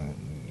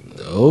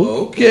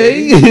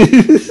 Okay.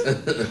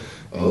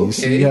 And you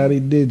see how they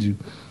did you.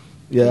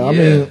 Yeah, I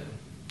mean,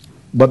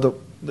 but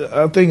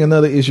I think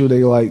another issue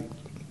they like,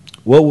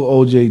 what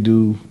will OJ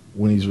do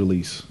when he's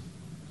released?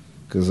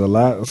 Because I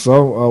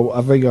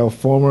think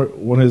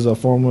one of his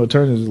former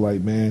attorneys was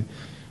like, man,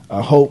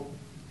 I hope,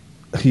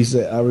 he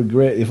said, I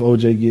regret if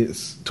OJ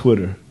gets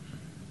Twitter.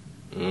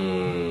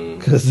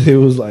 Because it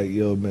was like,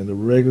 yo, man, the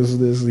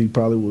recklessness he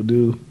probably will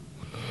do.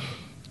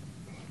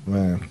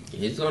 Man.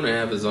 He's going to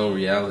have his own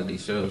reality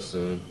show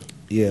soon.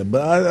 Yeah,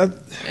 but I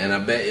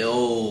bet,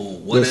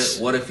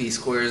 what if he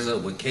squares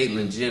up with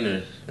Caitlyn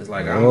Jenner? It's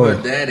like, I'm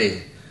her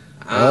daddy.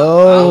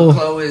 I'm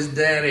Chloe's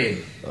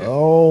daddy.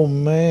 Oh,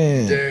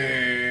 man.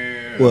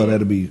 Damn. Well,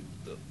 that'll be,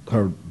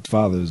 her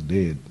father's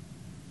dead.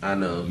 I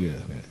know. Yeah,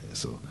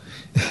 so.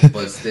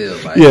 But still,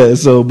 like. Yeah,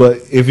 so,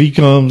 but if he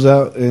comes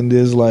out and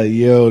is like,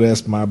 yo,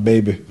 that's my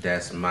baby.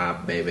 That's my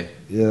baby.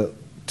 Yeah.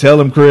 Tell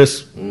him,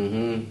 Chris.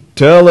 Mm-hmm.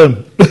 Tell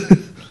him.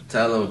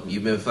 Tell him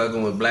you've been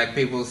fucking with black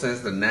people since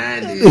the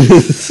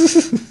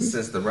 90s.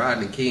 Since the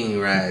Rodney King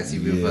riots,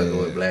 you've been fucking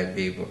with black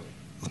people.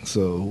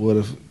 So what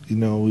if,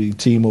 we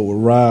team up with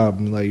Rob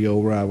and like, yo,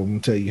 Rob, I'm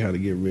going to tell you how to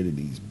get rid of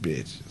these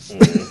bitches.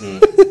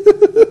 Mm-hmm.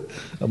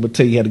 I'm going to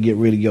tell you how to get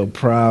rid of your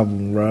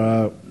problem,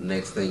 Rob.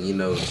 Next thing you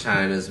know,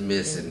 China's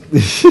missing.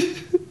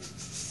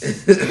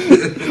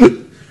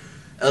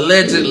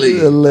 Allegedly.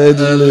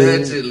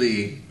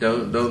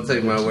 Don't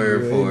take my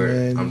word for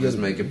it. I'm just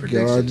making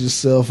predictions. Guard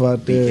yourself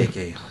out there.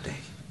 BKK all day.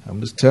 I'm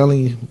just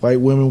telling you,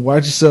 white women,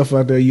 watch yourself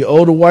out there. You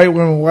older white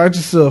women, watch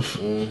yourself.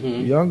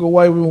 Mm-hmm. Younger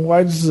white women,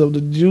 watch yourself.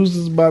 The juice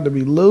is about to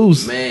be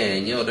loose.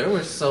 Man, there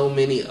were so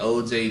many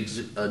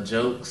OJ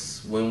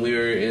jokes when we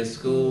were in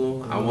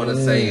school. I want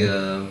to say,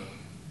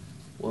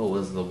 what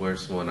was the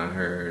worst one I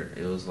heard?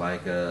 It was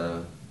like,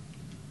 I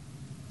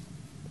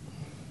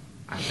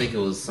think it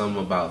was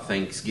something about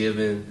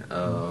Thanksgiving.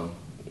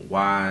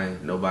 Why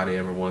nobody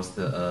ever wants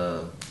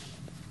to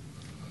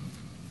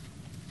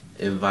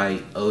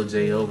invite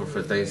OJ over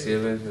for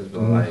Thanksgiving? It's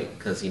like,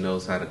 because he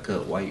knows how to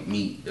cut white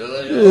meat.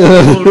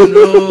 Oh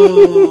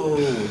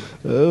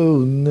no!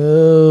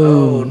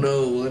 Oh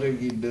no! What are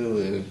you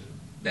doing?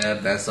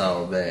 That's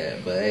all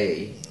bad. But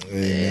hey,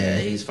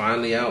 he's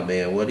finally out,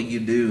 man. What do you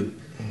do?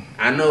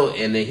 I know,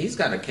 and then he's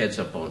got to catch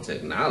up on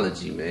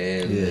technology,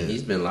 man. Yeah.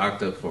 He's been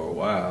locked up for a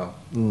while.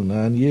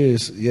 9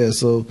 years. Yeah,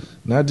 so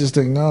not just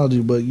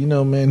technology, but,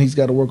 man, he's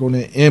got to work on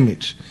that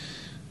image.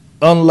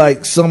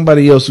 Unlike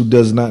somebody else who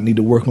does not need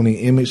to work on the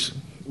image,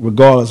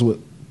 regardless of what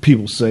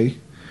people say,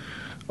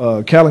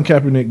 Colin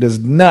Kaepernick does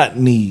not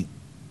need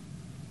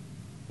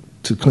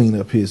to clean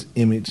up his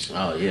image.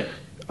 Oh, yeah.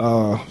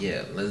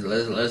 Yeah,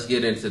 let's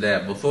get into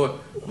that. Before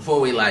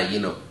we,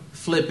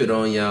 flip it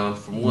on y'all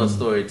from one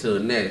story to the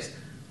next.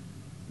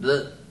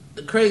 The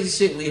crazy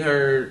shit we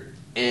heard,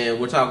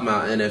 and we're talking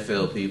about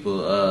NFL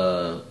people.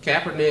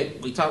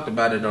 Kaepernick, we talked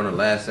about it on the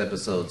last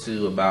episode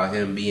too, about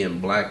him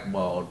being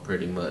blackballed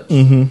pretty much.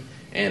 Mm-hmm.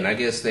 And I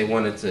guess they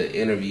wanted to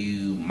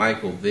interview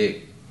Michael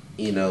Vick,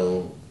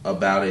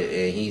 about it,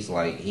 and he's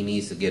like, he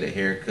needs to get a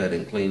haircut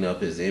and clean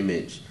up his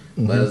image.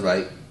 Mm-hmm. But it's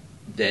like,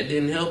 that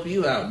didn't help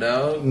you out,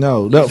 dog.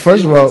 No.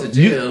 First of all,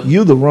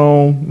 you the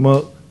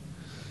wrong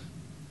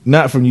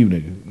not from you,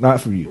 nigga.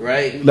 Not from you.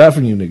 Right? Not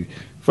from you, nigga.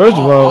 First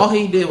of all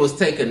he did was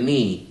take a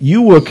knee.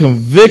 You were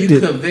convicted. You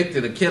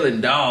convicted of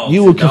killing dogs.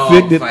 You were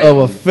convicted of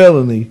a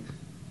felony.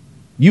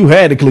 You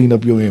had to clean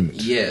up your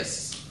image.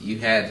 Yes, you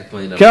had to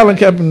clean up. Colin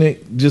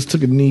Kaepernick just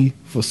took a knee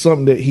for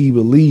something that he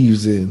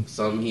believes in.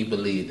 Something he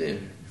believed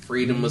in.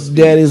 Freedom of speech.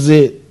 That is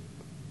it.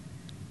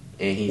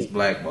 And he's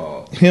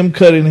blackballed. Him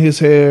cutting his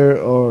hair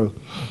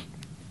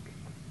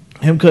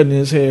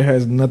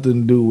has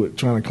nothing to do with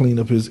trying to clean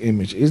up his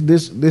image.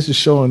 This is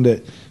showing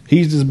that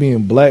he's just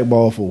being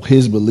blackballed for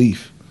his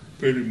belief.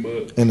 Pretty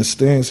much. And the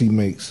stance he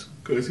makes.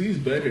 Because he's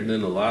better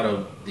than a lot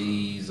of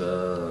these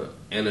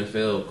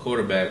NFL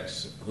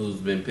quarterbacks who's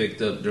been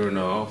picked up during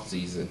the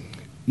offseason.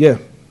 Yeah.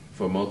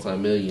 For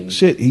multi-million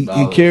shit, he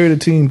carried a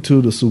team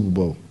to the Super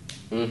Bowl.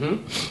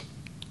 Mm-hmm.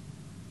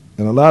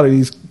 And a lot of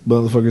these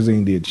motherfuckers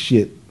ain't did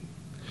shit.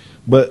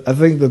 But I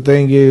think the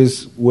thing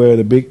is where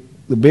the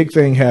big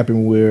thing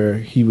happened where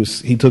he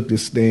took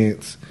this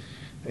stance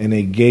and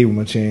they gave him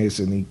a chance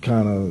and he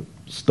kind of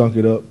stunk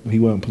it up. He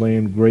wasn't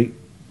playing great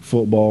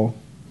football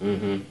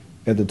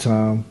at the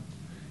time.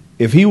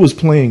 If he was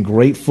playing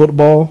great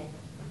football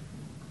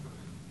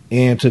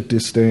and took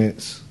this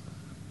stance,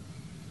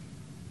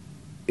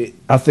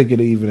 I think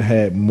it even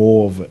had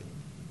more of an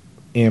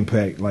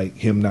impact, like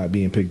him not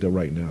being picked up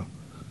right now.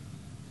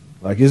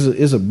 Like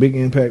it's a big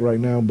impact right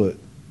now, but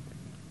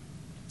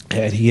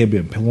had he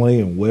been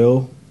playing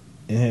well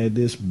and had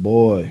this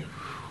boy,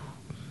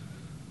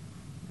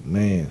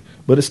 man.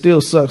 But it still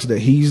sucks that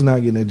he's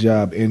not getting a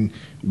job, and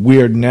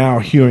we're now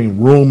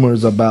hearing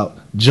rumors about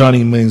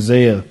Johnny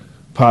Manziel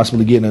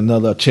possibly getting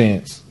another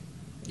chance.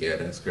 Yeah,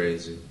 that's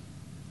crazy.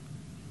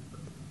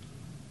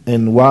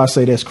 And why I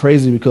say that's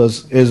crazy,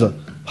 because there's a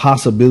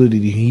possibility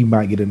that he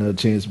might get another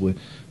chance with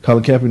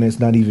Colin Kaepernick's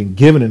not even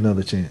given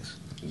another chance.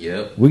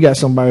 Yep. We got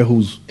somebody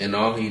who's... And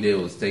all he did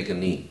was take a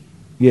knee.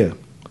 Yeah.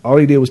 All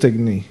he did was take a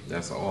knee.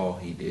 That's all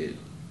he did.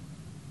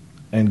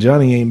 And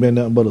Johnny ain't been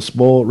nothing but a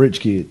spoiled rich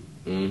kid.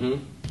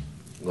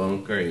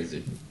 Going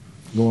crazy.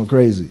 Going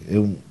crazy.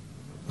 And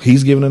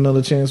he's given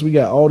another chance. We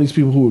got all these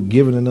people who are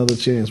given another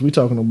chance. We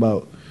talking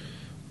about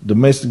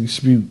domestic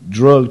dispute,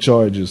 drug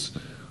charges,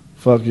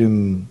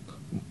 fucking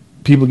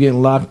people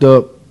getting locked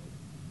up,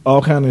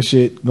 all kind of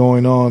shit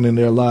going on in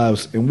their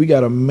lives. And we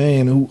got a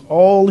man who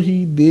all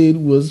he did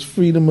was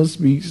freedom of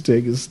speech,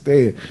 take a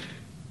stand.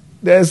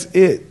 That's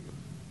it.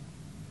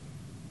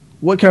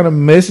 What kind of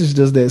message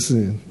does that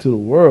send to the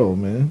world,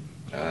 man?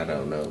 I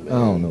don't know, man. I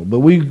don't know. But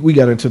we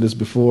got into this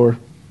before.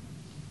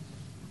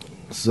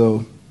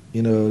 So,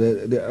 you know,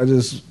 that I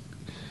just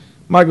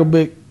Michael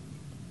Vick,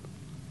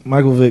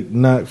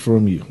 not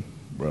from you,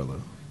 brother.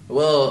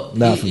 Well,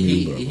 Not from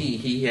you, brother.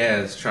 he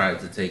has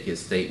tried to take his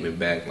statement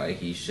back, like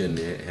he shouldn't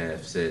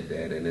have said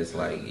that, and it's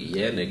like,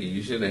 yeah, nigga,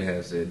 you shouldn't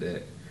have said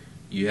that.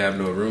 You have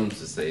no room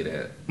to say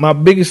that. My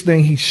biggest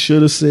thing he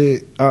should have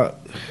said, I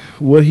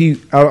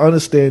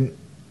understand.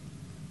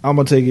 I'm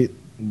gonna take it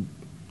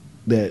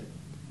that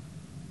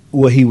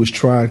what he was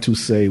trying to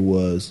say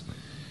was,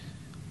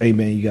 "Hey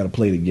man, you got to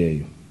play the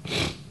game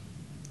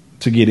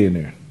to get in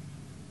there.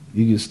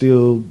 You can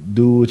still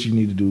do what you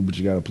need to do, but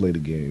you got to play the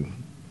game."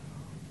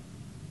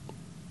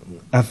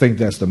 I think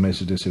that's the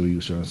message that he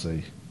was trying to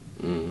say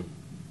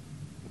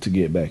to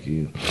get back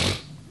in.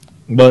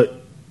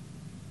 But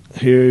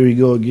here we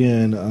go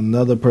again.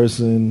 Another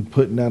person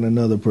putting out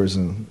another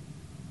person,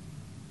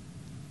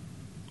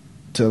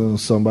 telling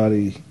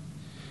somebody,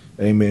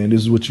 "Hey man,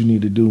 this is what you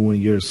need to do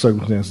when your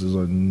circumstances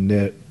are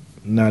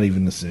not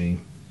even the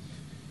same.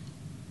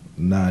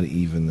 Not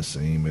even the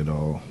same at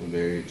all."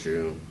 Very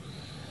true.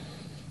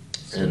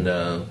 And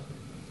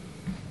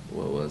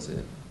what was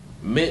it?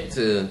 Meant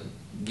to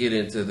get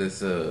into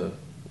this.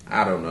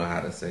 I don't know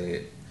how to say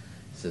it.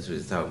 Since we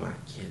was talking about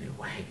getting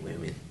white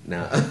women,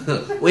 no,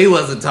 we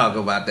wasn't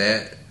talking about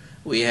that.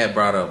 We had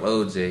brought up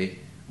OJ,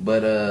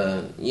 but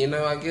you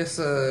know, I guess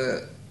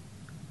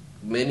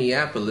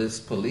Minneapolis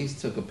police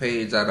took a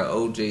page out of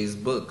OJ's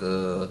book,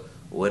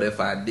 What If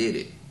I Did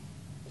It?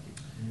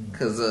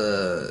 Because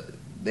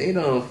they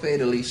done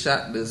fatally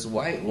shot this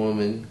white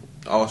woman,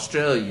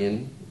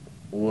 Australian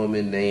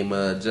woman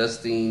named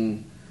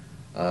Justine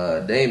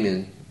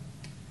Damon.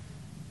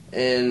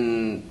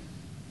 And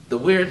the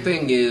weird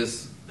thing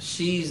is,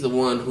 she's the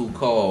one who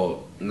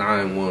called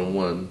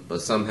 911,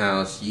 but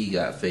somehow she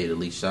got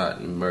fatally shot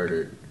and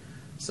murdered.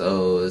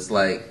 So it's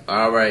like,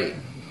 all right,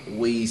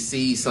 we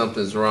see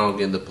something's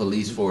wrong in the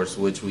police force,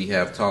 which we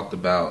have talked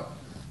about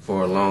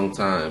for a long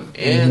time.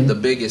 And the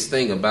biggest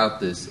thing about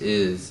this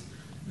is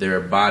their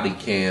body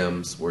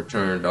cams were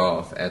turned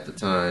off at the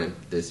time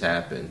this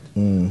happened.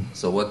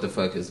 So what the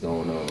fuck is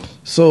going on?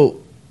 So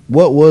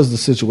what was the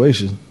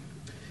situation?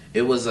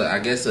 It was, I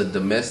guess, a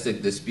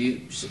domestic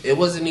dispute. It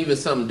wasn't even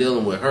something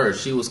dealing with her.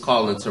 She was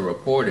calling to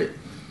report it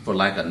for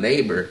like a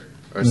neighbor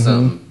or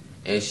something.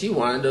 And she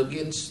wound up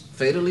getting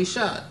fatally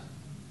shot.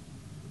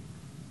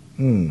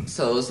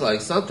 So it's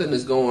like something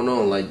is going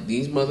on. Like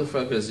these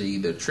motherfuckers are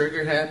either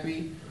trigger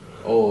happy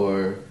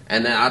or...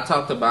 And then I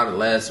talked about it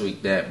last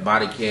week that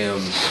body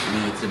cams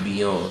need to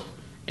be on.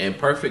 And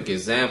perfect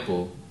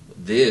example,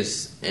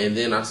 this. And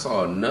then I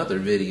saw another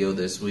video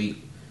this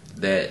week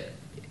that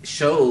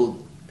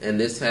showed... And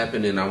this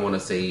happened in, I want to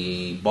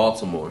say,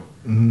 Baltimore.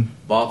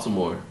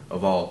 Baltimore,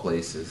 of all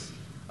places.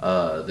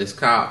 This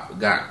cop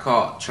got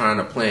caught trying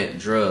to plant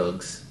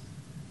drugs.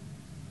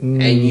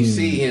 And you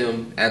see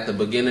him at the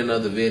beginning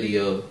of the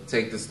video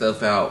take the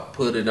stuff out,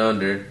 put it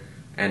under,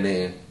 and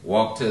then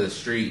walk to the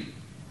street.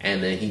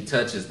 And then he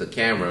touches the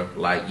camera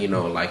like, you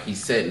know, like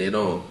he's setting it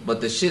on.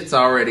 But the shit's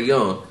already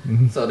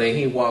on. So then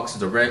he walks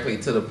directly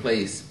to the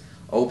place,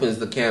 opens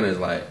the can, and is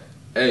like,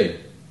 hey,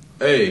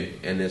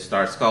 and then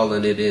starts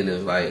calling it in.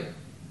 It's like,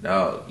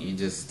 dog, you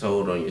just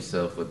told on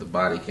yourself with the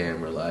body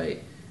camera,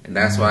 like, and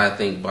that's why I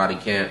think body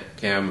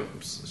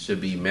cameras should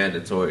be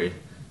mandatory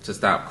to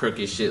stop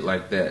crooked shit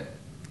like that.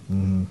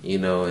 You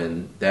know,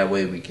 and that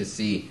way we can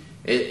see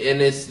it.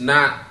 And it's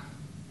not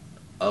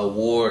a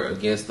war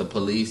against the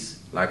police.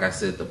 Like I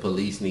said, the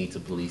police need to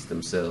police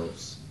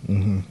themselves,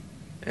 and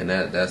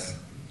that's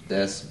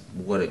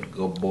what it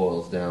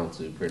boils down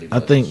to, pretty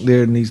much. I think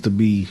there needs to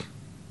be.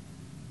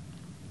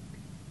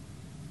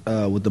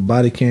 With the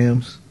body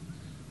cams,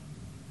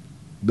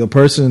 the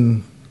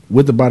person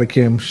with the body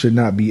cam should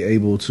not be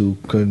able to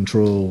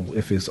control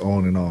if it's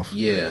on and off.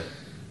 Yeah.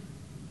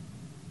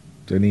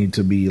 There need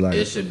to be like...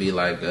 It should be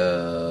like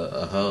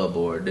a hub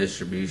or a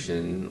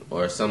distribution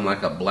or something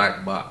like a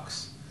black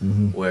box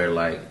where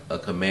like a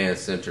command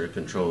center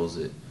controls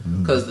it.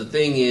 Because the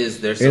thing is,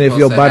 they're supposed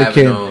to have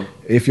it on.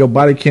 If your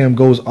body cam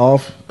goes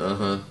off,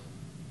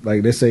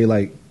 like they say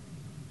like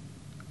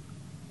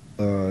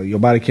your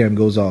body cam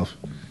goes off,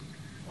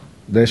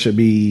 there should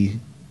be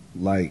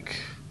like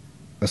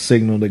a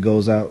signal that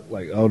goes out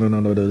like, oh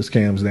no, this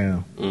cam's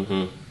down.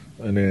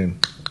 And then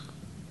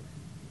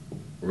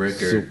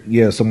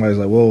somebody's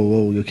like,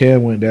 whoa, your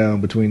cam went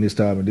down between this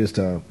time and this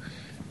time.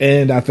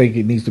 And I think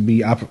it needs to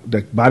be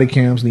the body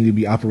cams need to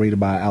be operated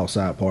by an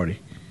outside party.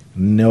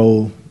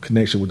 no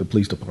connection with the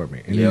police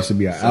department. It needs to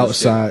be an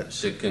outside.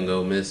 Shit can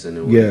go missing.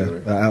 And yeah, whatever.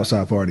 an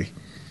outside party.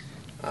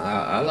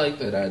 I like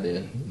that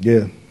idea.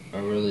 Yeah, I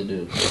really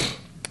do.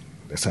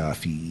 that's how I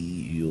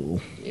feel.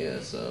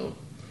 Yeah, so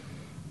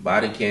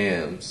body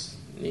cams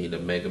need to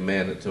make it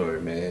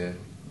mandatory, man.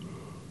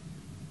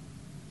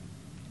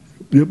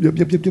 Yep.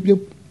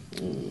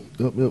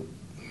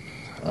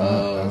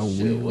 Oh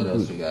shit! What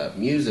else we got?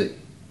 Music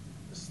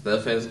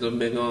stuff has been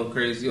going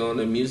crazy on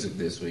the music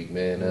this week,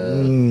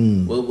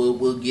 man.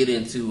 We'll get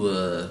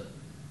into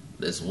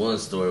this one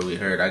story we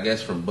heard. I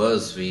guess from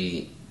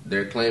BuzzFeed,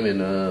 they're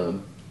claiming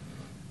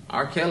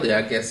R. Kelly,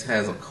 I guess,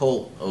 has a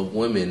cult of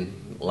women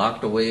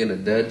locked away in a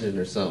dungeon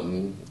or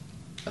something.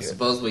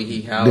 Supposedly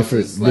he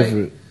houses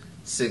like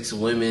 6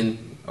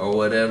 women or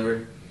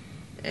whatever.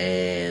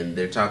 And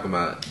they're talking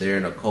about they're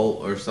in a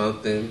cult or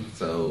something.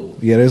 So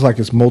yeah, there's like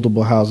it's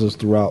multiple houses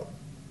throughout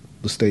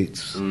the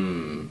states.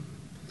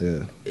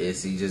 Yeah,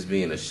 is he just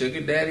being a sugar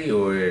daddy,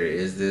 or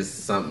is this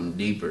something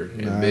deeper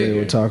and bigger? They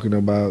were talking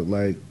about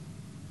like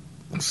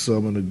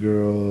some of the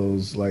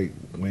girls, like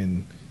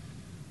when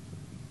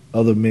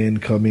other men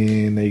come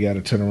in, they got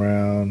to turn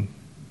around,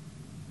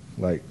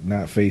 like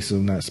not face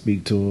them, not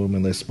speak to them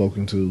unless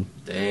spoken to.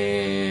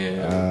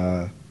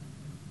 Damn.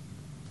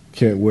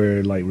 Can't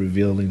wear like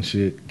revealing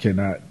shit.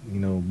 Cannot,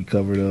 be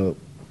covered up.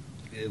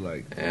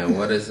 And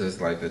what is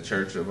this, like the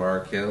Church of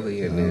R.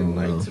 Kelly? And then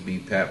like to be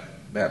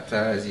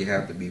baptized, you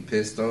have to be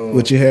pissed on.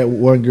 But you had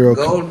one girl.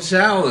 Golden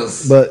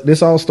showers. But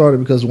this all started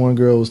because one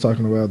girl was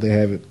talking about they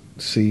haven't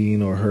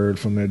seen or heard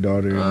from their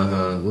daughter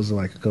in was it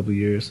like a couple of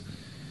years,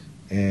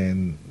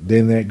 and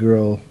then that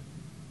girl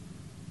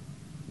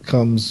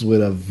comes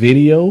with a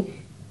video.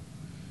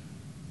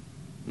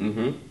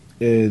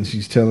 And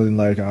she's telling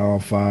like, oh,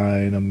 I'm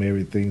fine,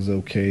 everything's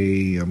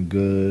okay, I'm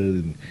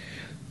good,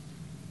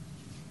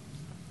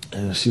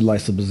 and she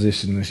likes the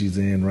position that she's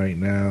in right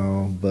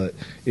now. But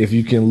if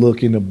you can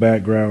look in the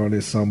background,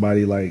 it's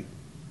somebody like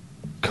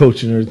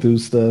coaching her through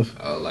stuff.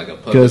 Oh, like a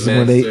puppet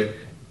master.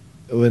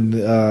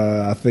 When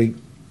I think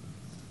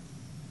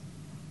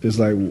it's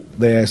like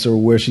they asked her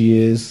where she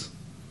is.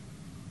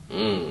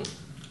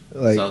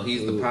 Like, so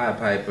he's the Pied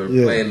Piper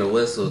playing the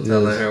whistle,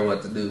 telling her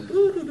what to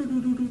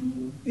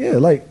do. Yeah,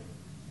 like.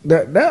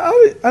 That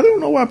I don't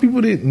know why people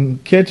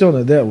didn't catch on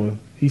to that one.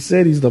 He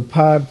said he's the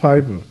Pied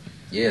Piper.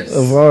 Yes.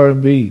 Of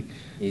R&B.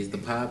 He's the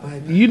Pied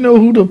Piper. You know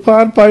who the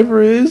Pied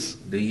Piper is?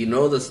 Do you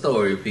know the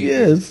story, people?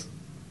 Yes.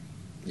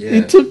 Yeah.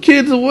 He took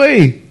kids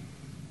away.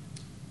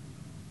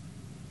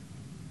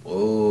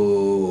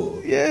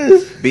 Oh.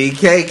 Yes.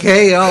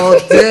 BKK all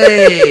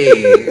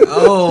day.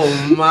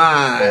 Oh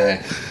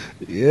my.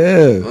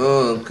 Yeah.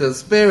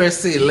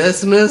 Conspiracy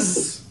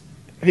listeners.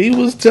 He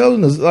was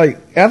telling us, like,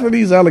 after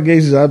these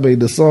allegations I made,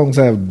 the songs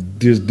have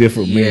just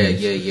different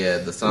meanings. Yeah.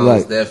 The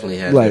songs definitely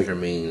have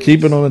different meanings.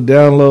 Keep It on the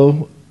Down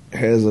Low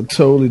has a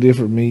totally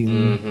different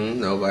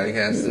meaning. Nobody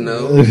has to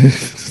know.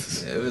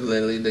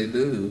 Evidently they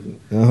do.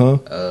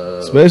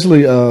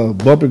 Especially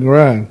Bump and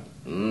Grind.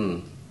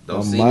 Don't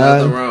see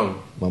nothing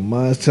wrong. My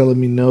mind's telling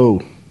me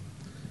no,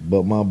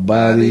 but my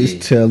body's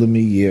telling me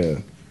yeah.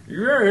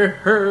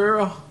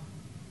 Yeah.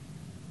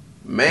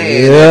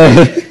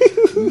 Man.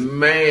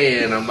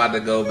 Man, I'm about to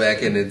go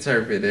back and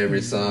interpret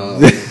every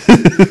song.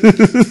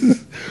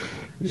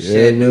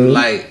 Shed new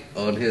light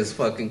on his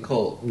fucking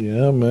cult.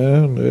 Yeah,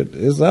 man.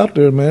 It's out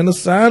there, man. The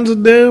signs are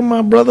there,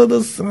 my brother.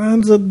 The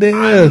signs are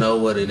there. I know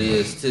what it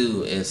is,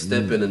 too. And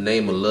Step in the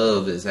Name of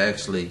Love is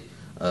actually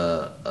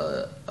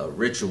a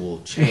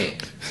ritual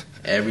chant.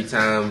 Every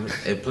time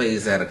it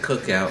plays at a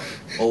cookout,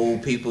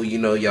 old people,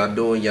 y'all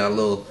doing y'all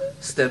little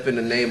Step in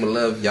the Name of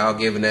Love. Y'all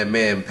giving that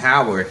man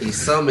power. He's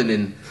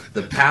summoning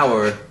the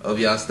power of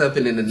y'all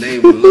stepping in the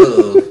name of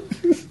love,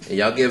 and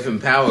y'all give him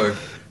power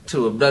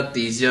to abduct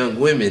these young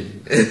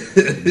women.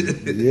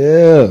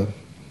 Yeah,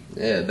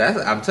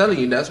 I'm telling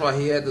you, that's why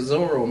he had the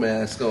Zorro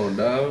mask on,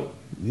 dog.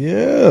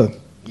 Yeah.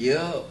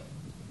 Yup.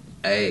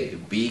 Hey,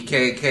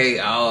 BKK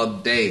all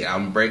day.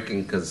 I'm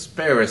breaking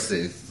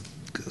conspiracies.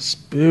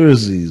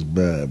 Conspiracies,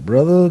 bad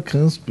brother.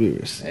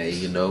 Conspiracy. Hey,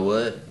 you know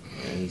what?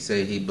 And he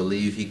said he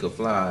believed he could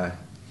fly.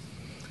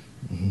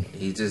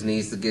 He just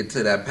needs to get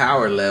to that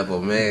power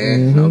level,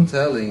 man. I'm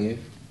telling you.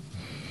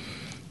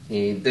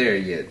 He ain't there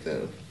yet,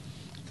 though.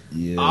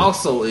 Yeah.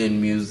 Also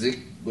in music,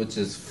 which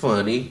is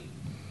funny.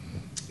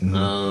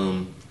 Usher.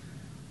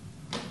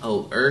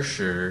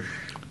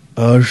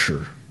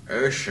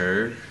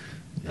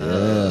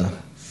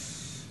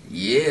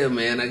 Yeah,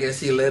 man. I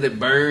guess he let it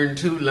burn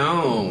too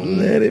long.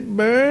 Let it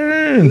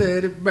burn. He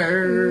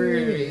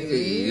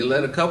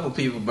let a couple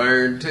people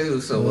burn too.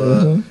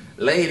 So,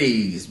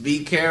 ladies,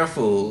 be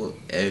careful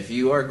if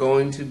you are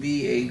going to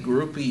be a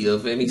groupie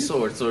of any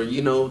sorts, or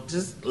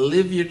just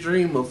live your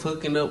dream of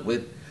hooking up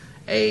with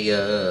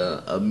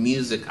a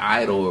music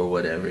idol or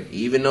whatever.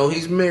 Even though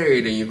he's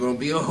married and you're gonna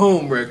be a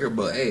homewrecker,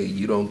 but hey,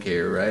 you don't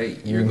care,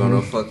 right? You're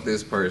gonna fuck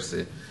this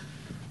person.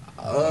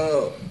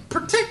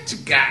 protect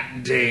your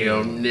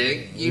goddamn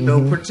neck. You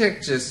know,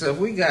 protect yourself.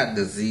 We got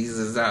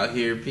diseases out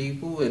here,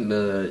 people,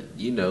 and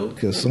you know,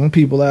 Because some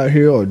people out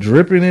here are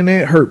dripping in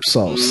that herp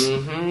sauce.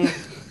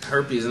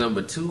 Herpes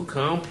number 2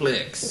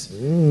 complex.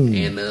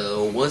 And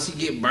once you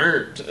get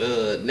burnt,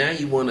 now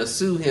you want to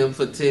sue him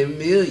for $10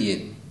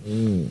 million.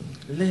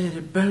 Let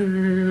it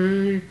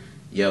burn.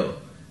 Yo,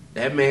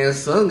 that man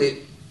sung it.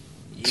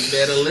 You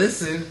better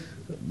listen.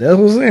 That's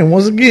what I'm saying.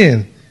 Once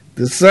again,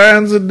 the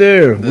signs are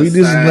there. The We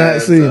just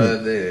not signs seeing are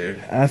it.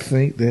 there. I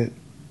think that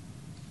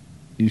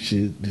you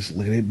should just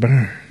let it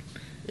burn.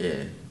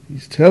 Yeah,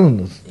 He's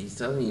telling us. he's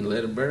telling you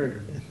let it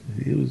burn.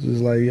 He was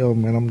just like, yo,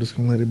 man, I'm just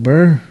going to let it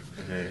burn.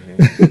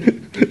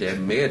 Get that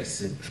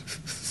medicine.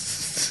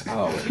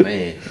 Oh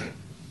man.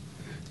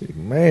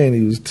 Man,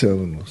 he was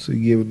telling us. He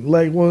giving,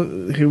 like, well,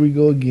 here we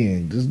go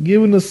again. Just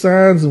giving the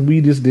signs and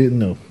we just didn't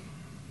know.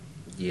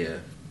 Yeah.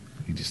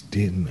 We just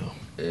didn't know.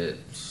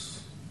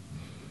 It's,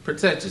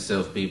 protect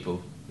yourself,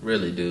 people.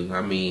 Really do.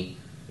 I mean,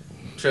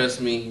 trust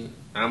me,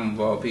 I'm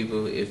of all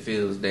people, it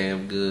feels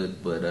damn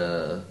good.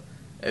 But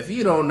if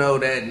you don't know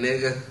that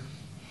nigga,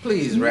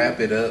 please wrap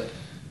it up.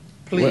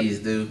 Please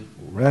do.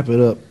 Wrap it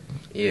up.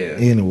 Yeah.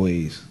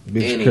 Anyways.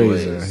 Bitch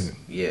crazy out here.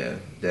 Yeah,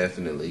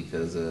 definitely.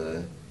 Because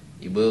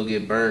you will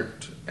get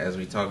burnt. As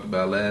we talked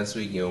about last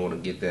week, you don't want to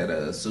get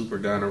that super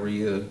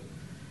gonorrhea.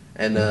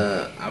 And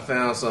I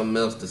found something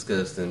else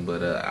disgusting,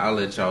 but I'll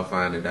let y'all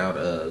find it out.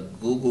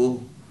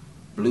 Google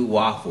blue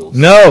waffles.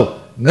 No.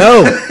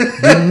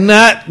 Do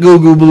not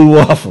Google blue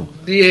waffle.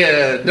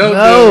 Yeah, don't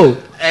No. do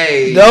it.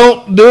 Hey,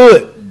 Don't do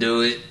it.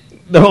 do it.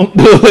 Don't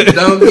do it.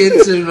 Don't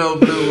get to no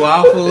blue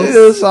waffles.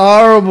 It's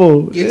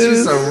horrible. Get you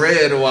some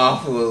red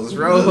waffles,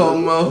 Rojo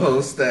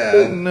Mojo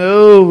style.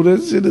 No,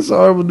 that shit is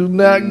horrible. Do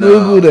not No.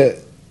 Google that.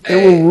 It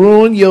Hey. will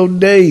ruin your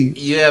day.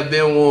 You have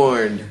been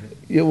warned.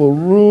 It will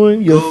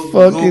ruin your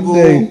fucking Google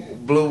day.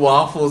 blue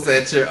waffles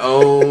at your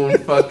own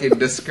fucking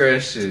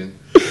discretion.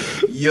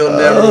 You'll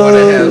never want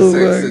to have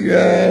sex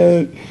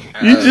again.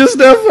 God. You just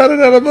now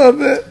found out about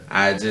that?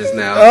 I just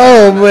now.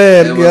 Oh,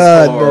 man, it was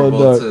God, no, horrible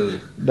no. too.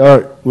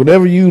 Dark,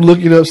 whenever you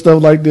looking up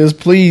stuff like this,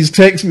 please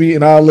text me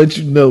and I'll let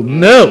you know.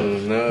 No.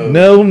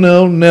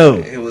 No.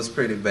 It was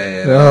pretty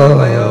bad. Oh. I was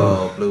like,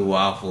 oh, blue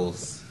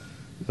waffles.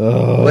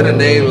 Oh, With a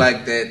name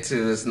like that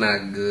too, it's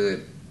not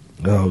good.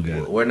 oh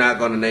God. We're not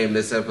going to name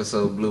this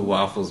episode Blue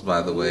Waffles,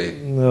 by the way.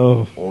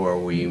 No. Or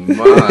we might.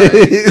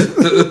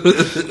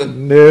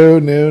 No.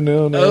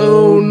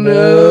 Oh,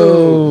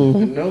 no.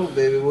 No,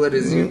 baby, what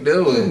is you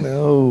doing?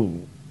 No.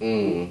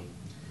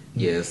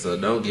 Yeah, so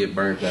don't get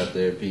burnt out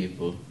there,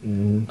 people.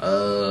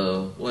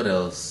 What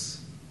else?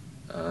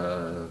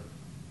 On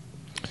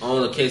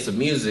the case of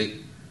music,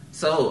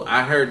 so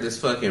I heard this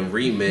fucking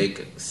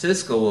remake,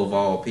 Cisco of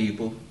all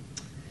people.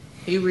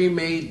 He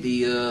remade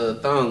the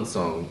Thong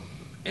Song,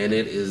 and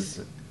it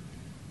is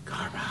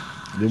garbage.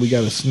 Then we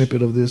got a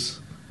snippet of this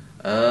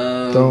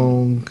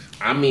Thong.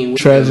 I mean, we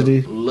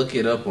tragedy. can look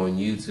it up on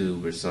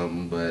YouTube or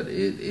something, but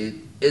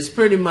it's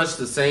pretty much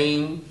the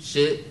same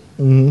shit.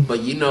 But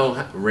you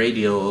know,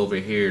 radio over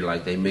here,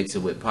 like they mix it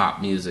with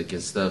pop music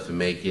and stuff and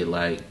make it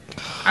like,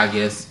 I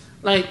guess,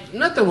 like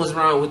nothing was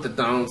wrong with the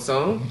Thong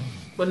Song,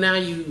 but now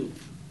you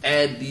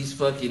add these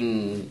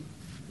fucking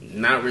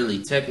not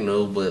really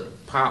techno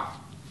but pop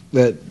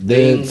That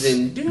things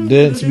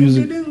dance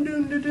music.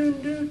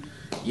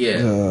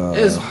 Yeah,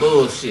 it's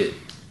bullshit.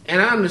 And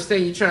I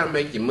understand you trying to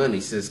make your money,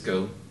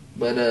 Cisco,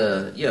 but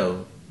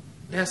yo,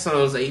 that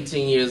song's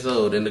 18 years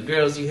old, and the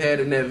girls you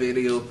had in that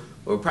video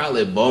were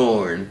probably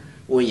born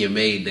when you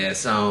made that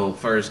song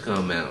first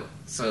come out.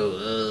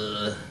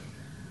 So,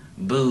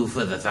 boo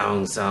for the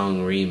Thong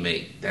Song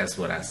remake. That's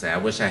what I say. I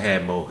wish I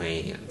had more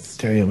hands.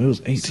 Damn, it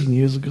was 18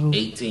 years ago?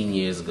 18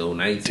 years ago,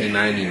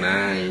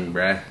 1999,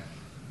 bruh.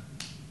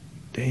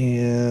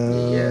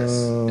 Damn. Yes,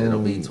 it'll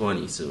be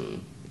 20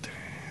 soon.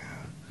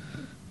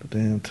 The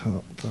damn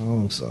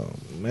Thong Song.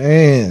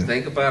 Man.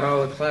 Think about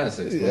all the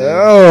classics, man.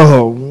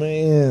 Oh,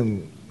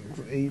 man.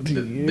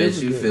 18 years Bet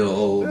you ago. feel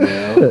old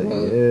now.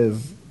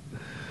 Yes.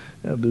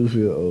 I do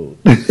feel old.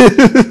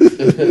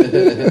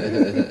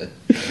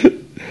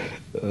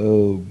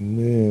 Oh,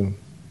 man.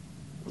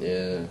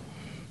 Yeah.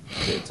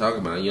 Talking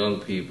about young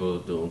people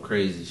doing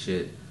crazy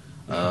shit.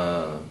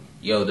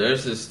 Yo,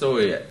 there's this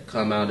story that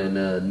come out in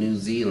New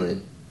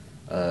Zealand.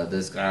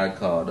 This guy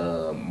called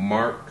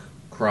Mark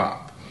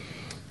Kropp.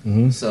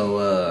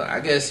 So I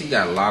guess he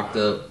got locked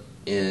up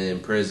in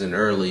prison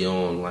early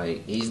on.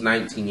 Like, he's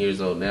 19 years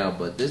old now,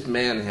 but this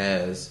man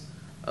has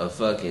a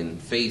fucking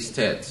face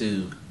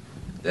tattoo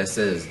that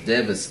says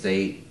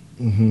Devastate.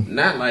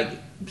 Not like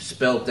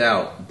spelt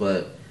out,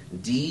 but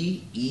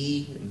DEVAST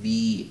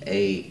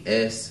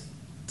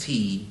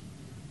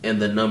and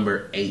the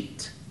number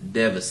 8.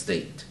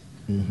 Devastate.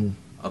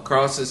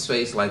 Across his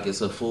face like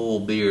it's a full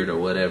beard or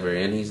whatever.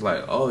 And he's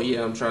like, oh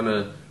yeah, I'm trying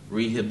to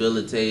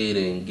rehabilitate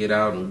and get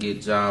out and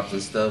get jobs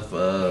and stuff.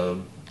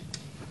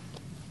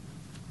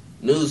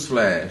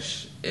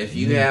 Newsflash. If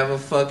you have a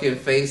fucking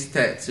face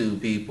tattoo,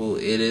 people,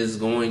 it is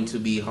going to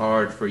be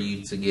hard for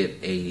you to get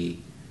a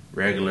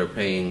regular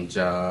paying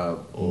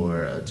job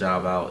or a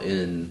job out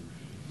in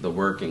the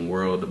working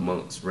world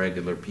amongst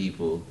regular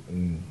people.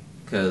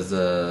 Because,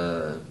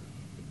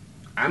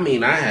 I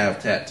mean, I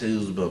have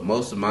tattoos, but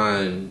most of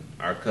mine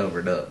are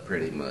covered up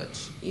pretty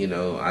much. You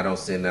know, I don't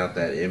send out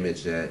that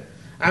image that...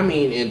 I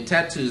mean, and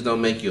tattoos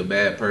don't make you a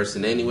bad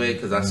person anyway,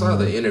 because I saw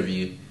the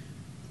interview.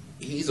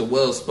 He's a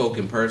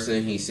well-spoken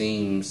person. He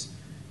seems,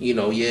 you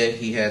know, yeah,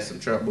 he had some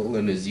trouble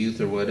in his youth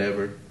or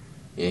whatever,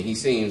 and he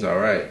seems all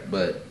right.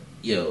 But,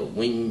 yo,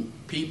 when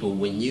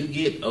you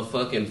get a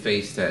fucking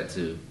face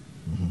tattoo,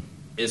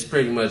 it's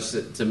pretty much,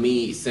 to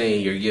me,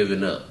 saying you're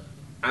giving up.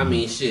 I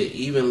mean, shit,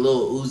 even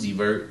Lil Uzi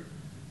Vert,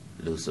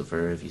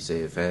 Lucifer, if you say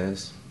it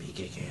fast,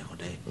 BKK all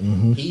day,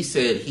 he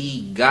said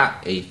he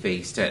got a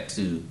face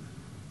tattoo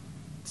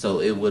so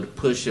it would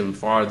push him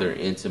farther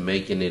into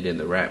making it in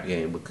the rap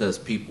game because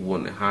people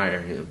wouldn't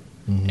hire him.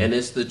 And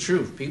it's the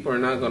truth. People are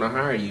not going to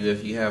hire you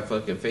if you have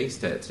fucking face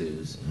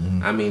tattoos.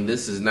 I mean,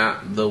 this is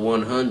not the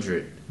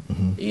 100,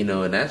 you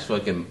know, and that's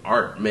fucking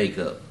art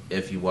makeup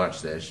if you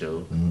watch that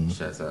show.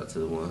 Shouts out to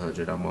the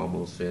 100. I'm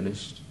almost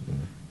finished.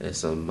 There's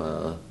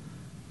some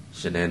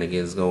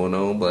shenanigans going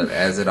on, but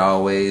as it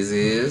always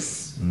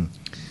is,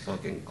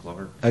 fucking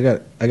Clark. I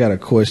got a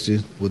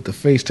question. With the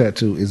face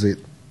tattoo, is it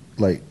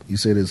like you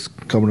said, it's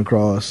coming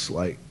across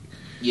like?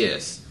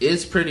 Yes,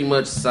 it's pretty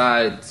much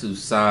side to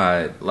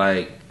side.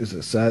 Like, is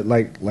it side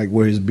like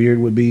where his beard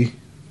would be?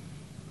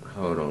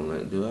 Hold on,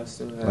 like, do I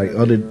still have like that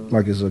under video?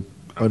 like it's a?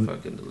 I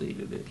fucking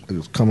deleted it.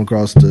 It's come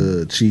across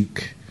the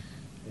cheek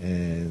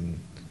and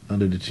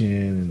under the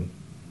chin and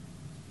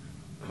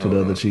to Hold the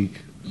on. other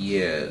cheek.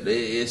 Yeah,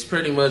 it's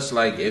pretty much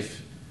like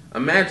if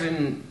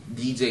imagine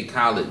DJ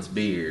Khaled's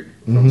beard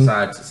from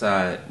side to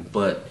side,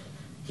 but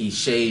he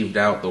shaved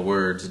out the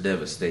words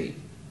 "devastate."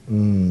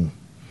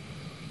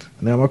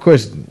 Now my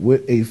question: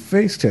 with a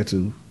face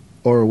tattoo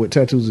or with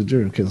tattoos in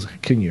general,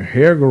 can your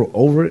hair grow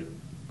over it?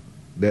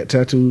 That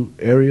tattoo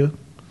area,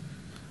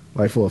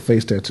 like for a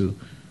face tattoo,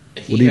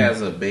 He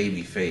has a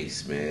baby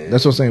face, man.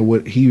 that's what I'm saying.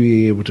 Would he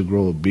be able to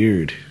grow a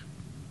beard?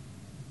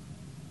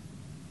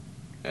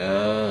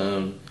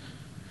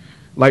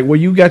 Like where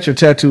you got your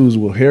tattoos,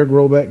 will hair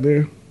grow back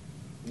there?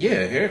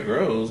 Yeah, hair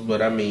grows,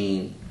 but I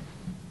mean,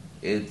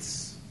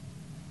 it's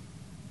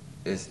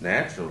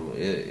natural.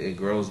 It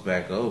grows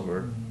back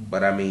over.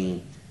 But I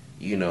mean,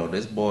 you know,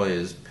 this boy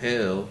is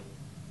pale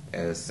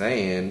as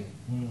sand,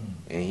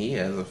 and he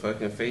has a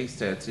fucking face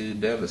tattoo.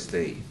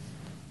 Devastate.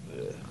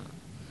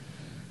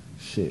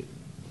 Shit,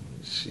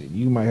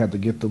 you might have to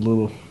get the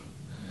little,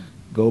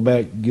 go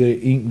back, get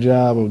an ink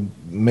job, or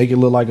make it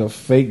look like a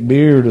fake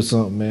beard or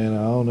something, man.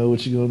 I don't know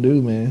what you're gonna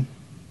do, man.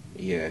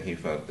 Yeah, he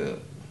fucked up.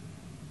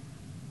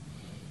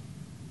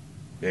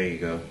 There you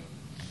go.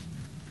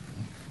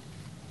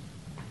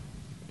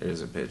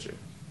 Here's a picture.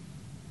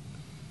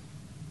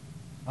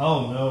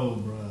 Oh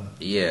no, bruh.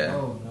 Yeah.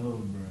 Oh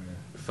no,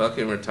 bruh.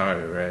 Fucking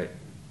retarded, right?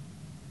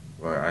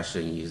 Or I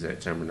shouldn't use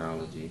that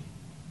terminology.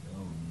 Oh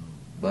no.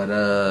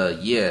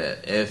 But yeah,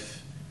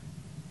 if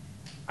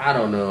I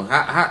don't know,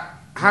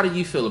 how do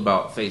you feel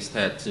about face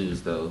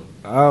tattoos though?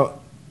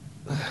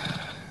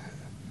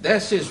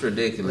 That shit's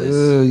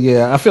ridiculous.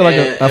 Yeah, I feel like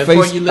And a for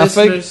face. you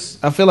listeners-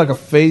 I feel like a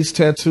face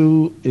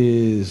tattoo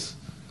is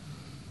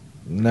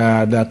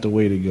not the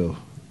way to go.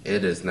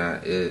 It is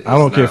not. I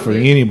don't care for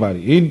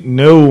anybody.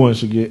 No one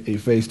should get a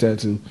face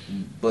tattoo.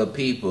 But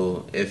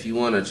people, if you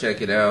want to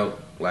check it out,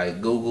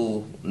 like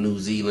Google New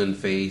Zealand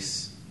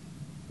face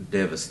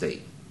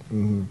devastate,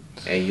 and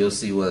you'll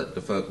see what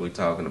the fuck we're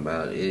talking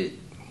about. It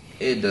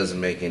doesn't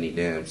make any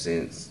damn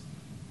sense.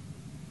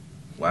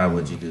 Why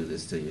would you do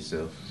this to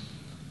yourself?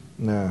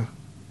 Nah,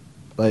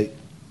 like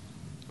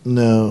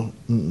no.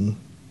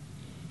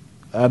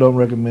 I don't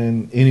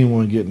recommend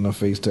anyone getting a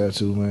face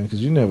tattoo, man,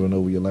 because you never know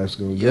where your life's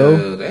gonna go.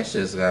 Yo, that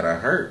shit's gotta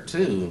hurt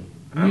too.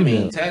 I You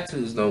mean, know.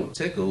 tattoos don't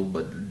tickle,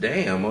 but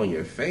damn, on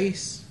your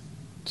face,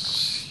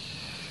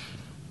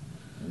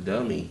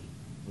 dummy.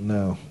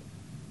 No.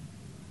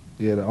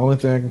 Yeah, the only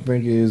thing I can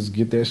think is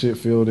get that shit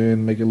filled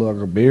in, make it look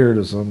like a beard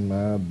or something.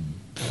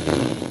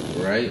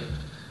 Right?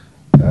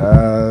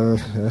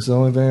 That's the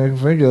only thing I can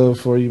think of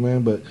for you,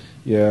 man. But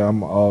yeah,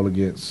 I'm all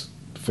against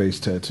face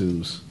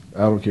tattoos.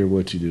 I don't care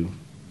what you do.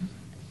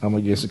 I'm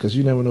against it because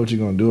you never know what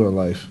you're gonna do in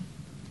life.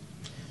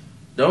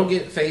 Don't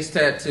get face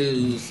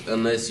tattoos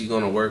unless you're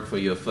gonna work for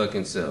your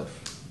fucking self.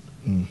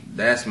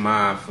 That's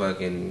my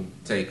fucking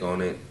take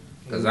on it.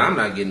 Because I'm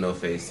not getting no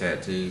face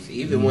tattoos.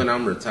 Even when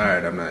I'm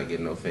retired, I'm not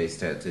getting no face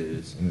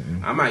tattoos.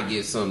 I might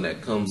get something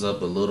that comes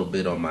up a little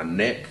bit on my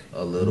neck,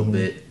 a little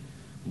bit.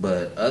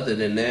 But other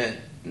than that,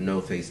 no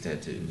face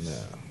tattoos.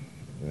 Nah.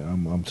 Yeah,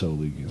 I'm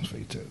totally against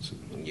face tattoos.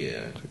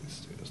 Yeah.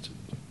 Face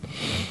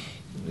tattoos.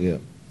 Yeah.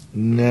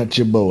 Not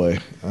your boy.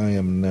 I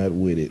am not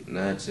with it.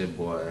 Not your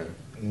boy.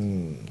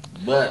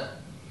 But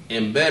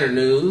in better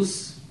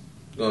news,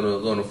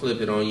 gonna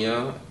flip it on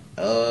y'all.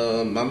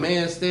 My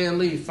man Stan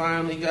Lee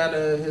finally got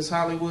his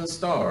Hollywood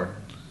star.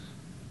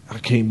 I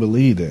can't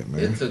believe that,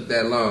 man. It took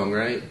that long,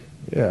 right?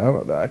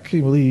 Yeah, I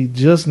can't believe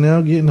he just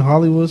now getting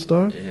Hollywood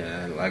star.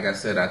 Yeah, like I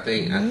said, I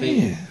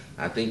think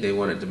I think they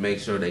wanted to make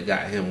sure they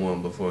got him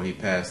one before he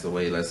passed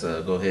away. Let's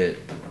go ahead.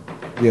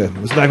 Yeah,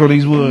 let's knock on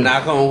these wood.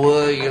 Knock on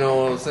wood, you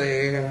know what I'm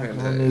saying?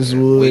 On this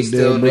wood, we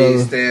still there,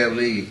 need Stan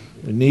Lee.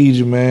 We need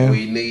you, man.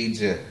 We need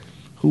you.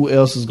 Who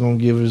else is gonna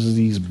give us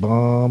these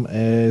bomb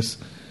ass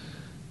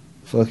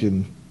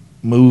fucking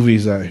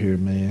movies out here,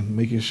 man?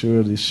 Making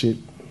sure this shit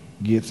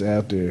gets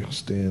out there,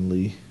 Stan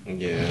Lee.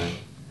 Yeah,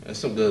 there's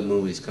some good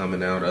movies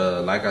coming out.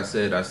 Like I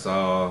said, I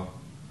saw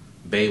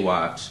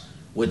Baywatch,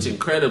 which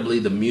incredibly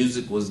the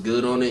music was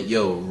good on it.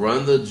 Yo,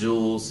 Run the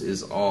Jewels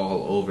is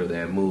all over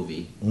that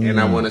movie, and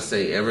I want to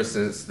say ever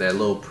since that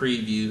little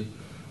preview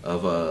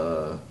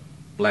of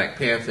Black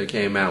Panther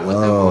came out with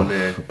them on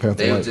there,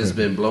 they've just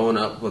been blowing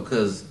up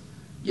because,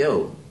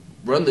 yo,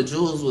 Run the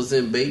Jewels was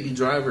in Baby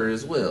Driver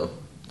as well.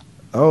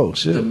 Oh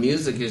shit! The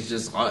music is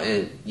just,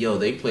 and yo,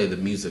 they play the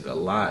music a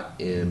lot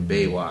in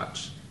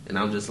Baywatch, and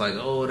I'm just like,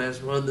 oh,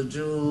 that's Run the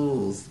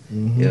Jewels.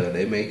 Yo,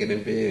 they making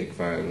it big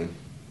finally.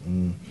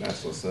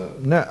 That's what's up.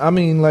 Now, I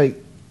mean,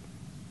 like,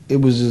 it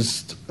was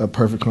just a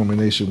perfect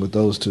combination with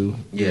those two.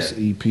 Yeah. This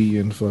EP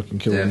and fucking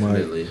Killer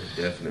Mike.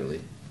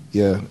 Definitely.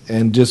 Yeah,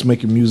 and just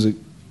making music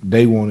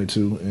they wanted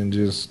to, and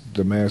just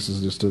the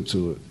masses just took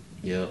to it.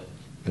 Yep.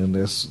 And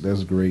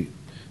that's great.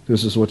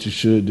 This is what you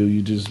should do.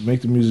 You just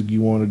make the music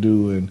you want to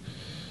do and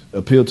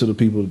appeal to the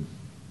people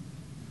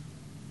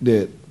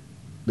that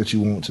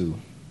you want to.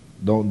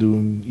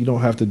 You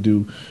don't have to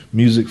do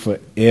music for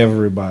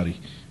everybody,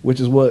 which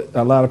is what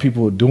a lot of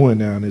people are doing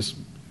now, and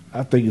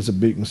I think it's a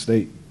big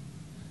mistake.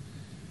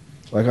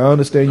 Like, I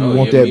understand you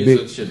want that big.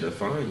 Music should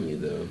define you,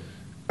 though.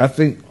 I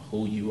think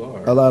who you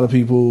are. A lot of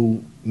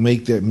people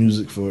make that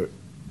music for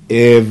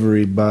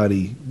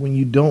everybody when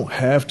you don't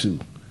have to.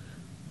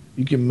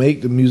 You can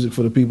make the music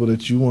for the people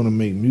that you want to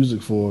make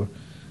music for,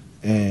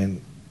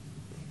 and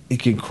it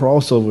can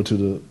cross over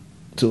to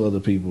other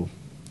people.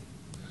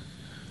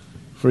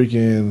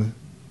 Freaking,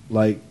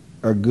 like,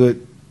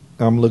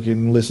 I'm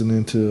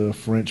listening to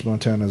French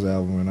Montana's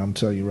album, and I'm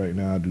telling you right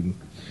now,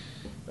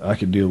 I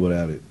can deal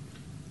without it.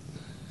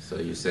 So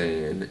you're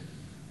saying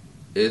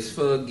it's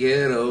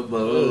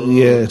forgettable?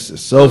 Yes,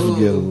 it's so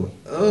forgettable.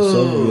 Oh,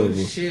 so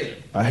forgettable.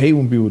 Shit! I hate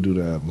when people do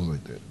the albums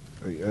like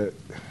that.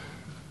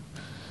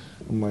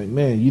 I'm like,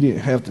 man, you didn't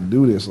have to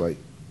do this. Like,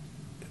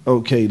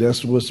 okay,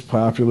 that's what's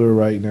popular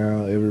right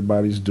now.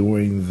 Everybody's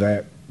doing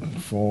that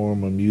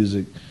form of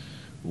music.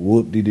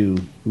 Whoop-de-doo.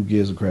 Who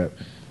gives a crap?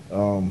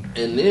 And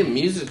then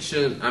music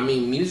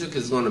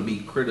is going to be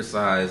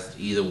criticized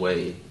either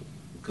way,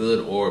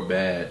 good or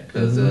bad.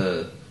 Because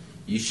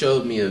you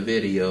showed me a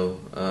video.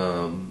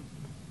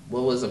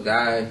 What was a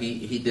guy?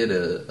 He did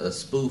a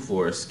spoof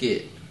or a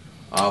skit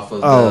off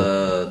of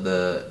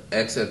the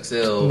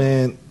XXL.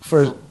 Man,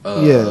 first,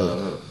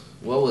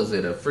 what was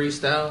it? A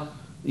freestyle?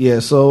 Yeah.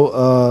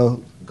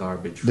 So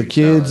garbage. The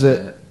kids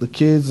at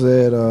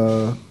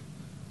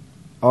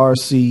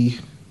RC.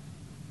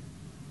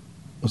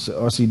 What's it,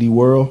 RCD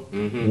World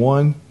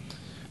 1,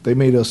 they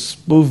made a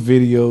spoof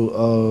video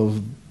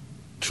of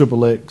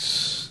Triple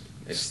X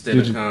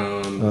extension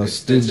cord.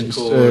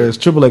 It's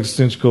Triple X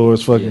extension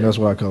cords. That's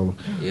what I call them.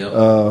 Yep.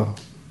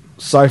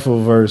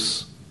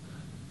 Cypherverse.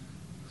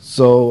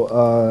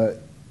 So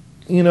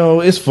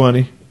it's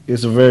funny.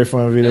 It's a very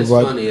funny video. It's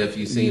funny if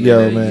you've seen it,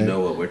 and you know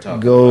what we're talking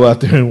about. Go out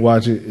there and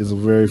watch it. It's a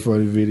very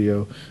funny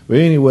video. But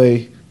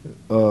anyway,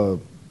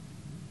 Double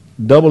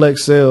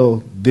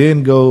XL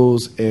then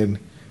goes and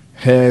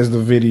has the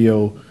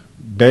video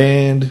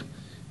banned.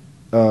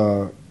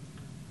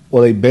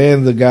 They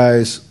banned the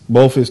guy's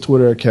both his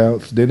Twitter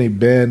accounts. Then they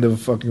banned the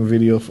fucking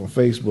video from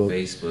Facebook.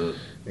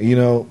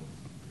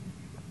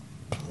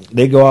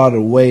 They go out of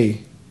the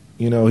way.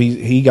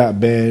 He got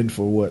banned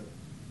for what?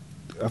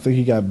 I think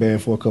he got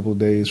banned for a couple of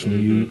days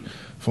from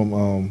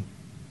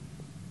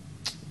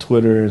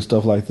Twitter and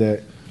stuff like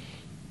that.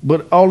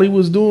 But all he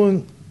was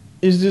doing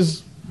is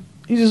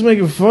he's just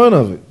making fun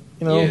of it.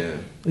 Yeah.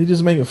 He's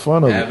just making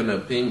fun of it. Have an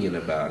opinion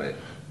about it.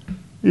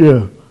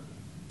 Yeah.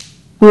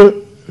 But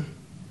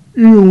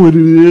you know what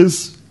it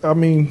is. I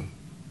mean,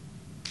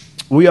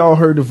 we all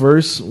heard the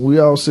verse. We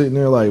all sitting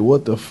there like,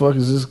 what the fuck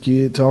is this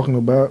kid talking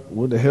about?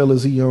 What the hell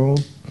is he on?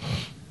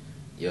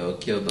 Yo,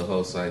 it killed the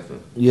whole cipher.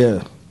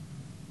 Yeah.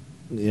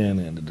 Yeah,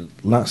 and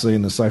not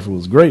saying the cipher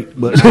was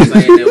great, but not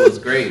saying it was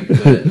great,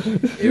 but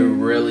it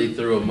really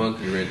threw a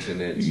monkey wrench in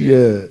that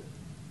shit.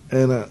 Yeah.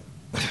 And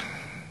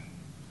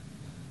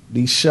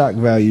these shock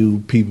value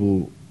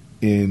people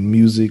in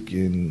music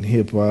and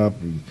hip hop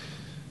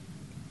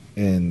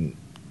and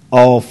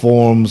all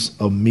forms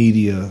of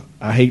media,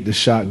 I hate the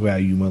shock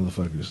value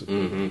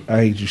motherfuckers.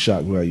 I hate you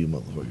shock value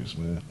motherfuckers,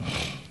 man.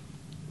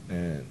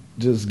 And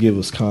just give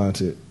us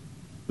content.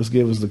 Just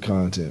give us the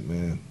content,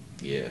 man.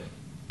 Yeah.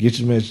 Get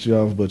your message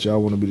off, but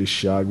y'all want to be the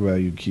shock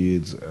value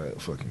kids. I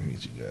fucking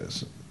hate you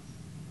guys.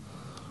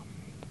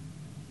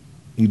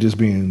 You just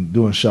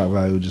doing shock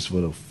value just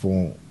for the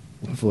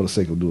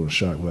sake of doing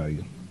shock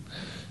value.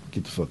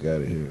 Get the fuck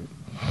out of here.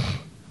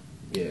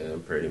 Yeah,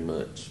 pretty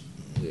much.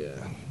 Yeah.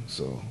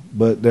 So,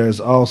 but there's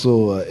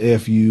also a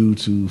FU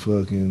to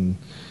fucking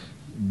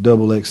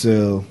Double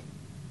XL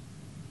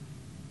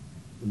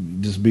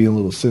just being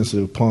little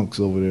sensitive punks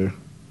over there.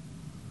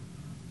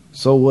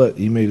 So what?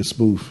 He made a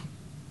spoof.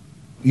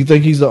 You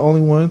think he's the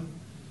only one?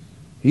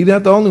 He's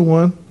not the only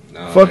one.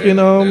 No, Fucking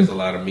there's a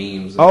lot of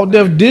memes. All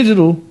Def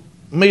Digital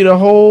made a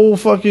whole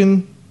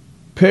fucking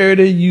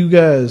parody of you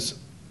guys.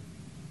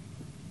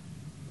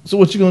 So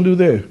what you gonna do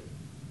there?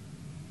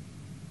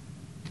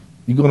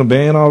 You gonna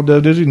ban All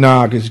Def Digital?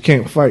 Nah, because you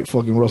can't fight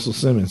fucking Russell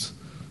Simmons.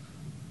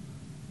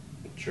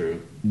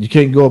 True. You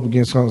can't go up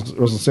against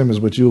Russell Simmons,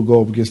 but you'll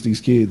go up against these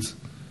kids.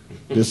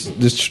 This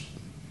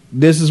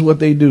is what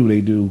they do.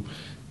 They do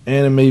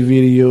anime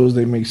videos.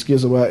 They make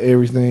skits about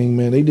everything,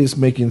 man. They just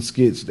making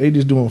skits. They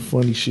just doing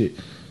funny shit.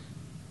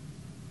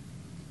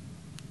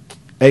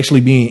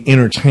 Actually being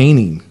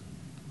entertaining.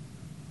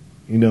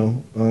 You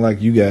know,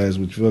 unlike you guys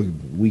with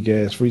fucking weak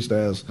ass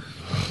freestyles.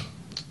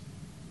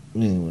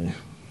 Anyway.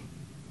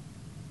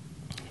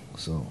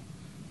 So,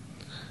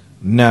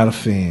 not a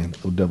fan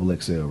of Double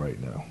XL right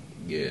now.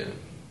 Yeah.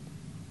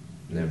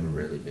 Never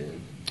really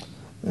been.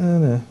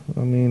 I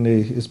mean,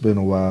 it's been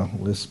a while.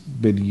 It's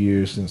been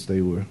years since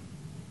they were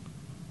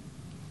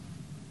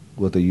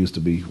what they used to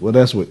be. Well,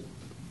 that's what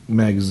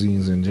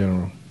magazines in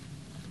general.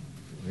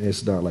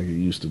 It's not like it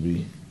used to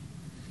be.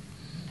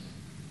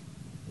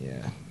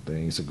 Yeah,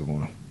 things are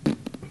going.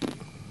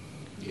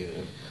 Yeah.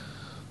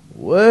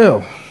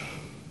 Well,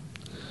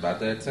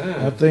 about that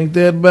time. I think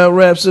that about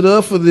wraps it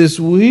up for this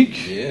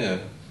week. Yeah.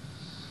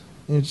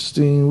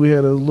 Interesting. We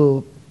had a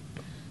lot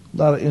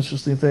of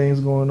interesting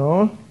things going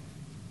on.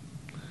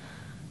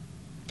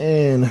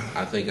 And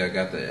I think I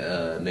got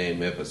the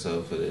name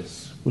episode for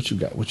this. What you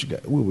got?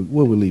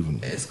 Where we leaving?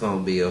 It's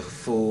gonna be a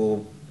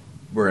full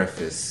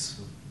breakfast.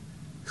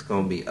 It's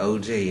gonna be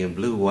OJ and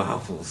blue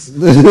waffles.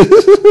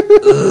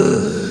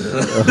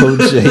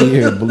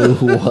 OJ and blue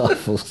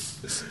waffles.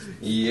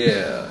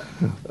 Yeah.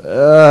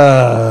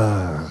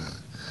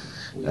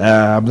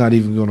 I'm not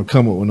even gonna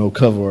come up with no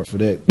cover art for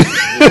that.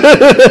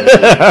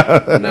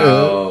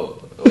 No.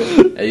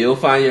 You'll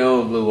find your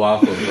own blue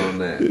waffles on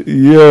that.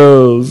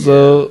 Yo,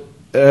 so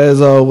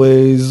as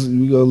always,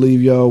 we're gonna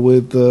leave y'all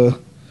with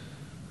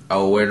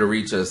where to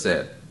reach us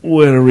at.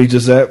 Where to reach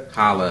us at.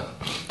 Holla.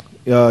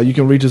 You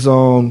can reach us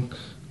on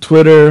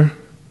Twitter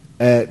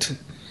at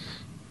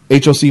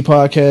HOC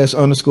Podcast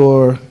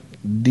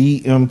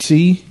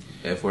 _DMT.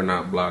 If we're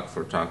not blocked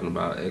for talking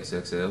about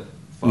XXL.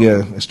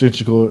 Yeah,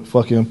 extension cord.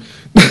 Fuck him.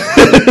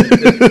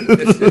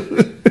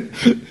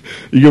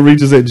 You can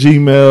reach us at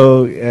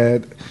Gmail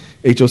at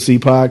HOC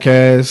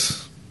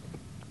Podcast.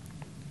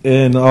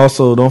 And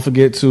also, don't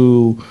forget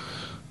to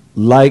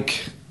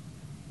like,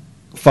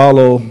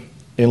 follow,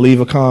 and leave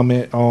a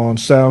comment on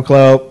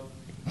SoundCloud.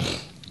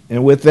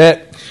 And with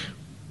that,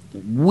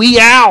 we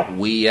out.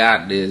 We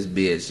out this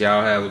bitch.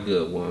 Y'all have a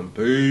good one.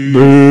 Peace.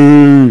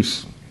 Peace.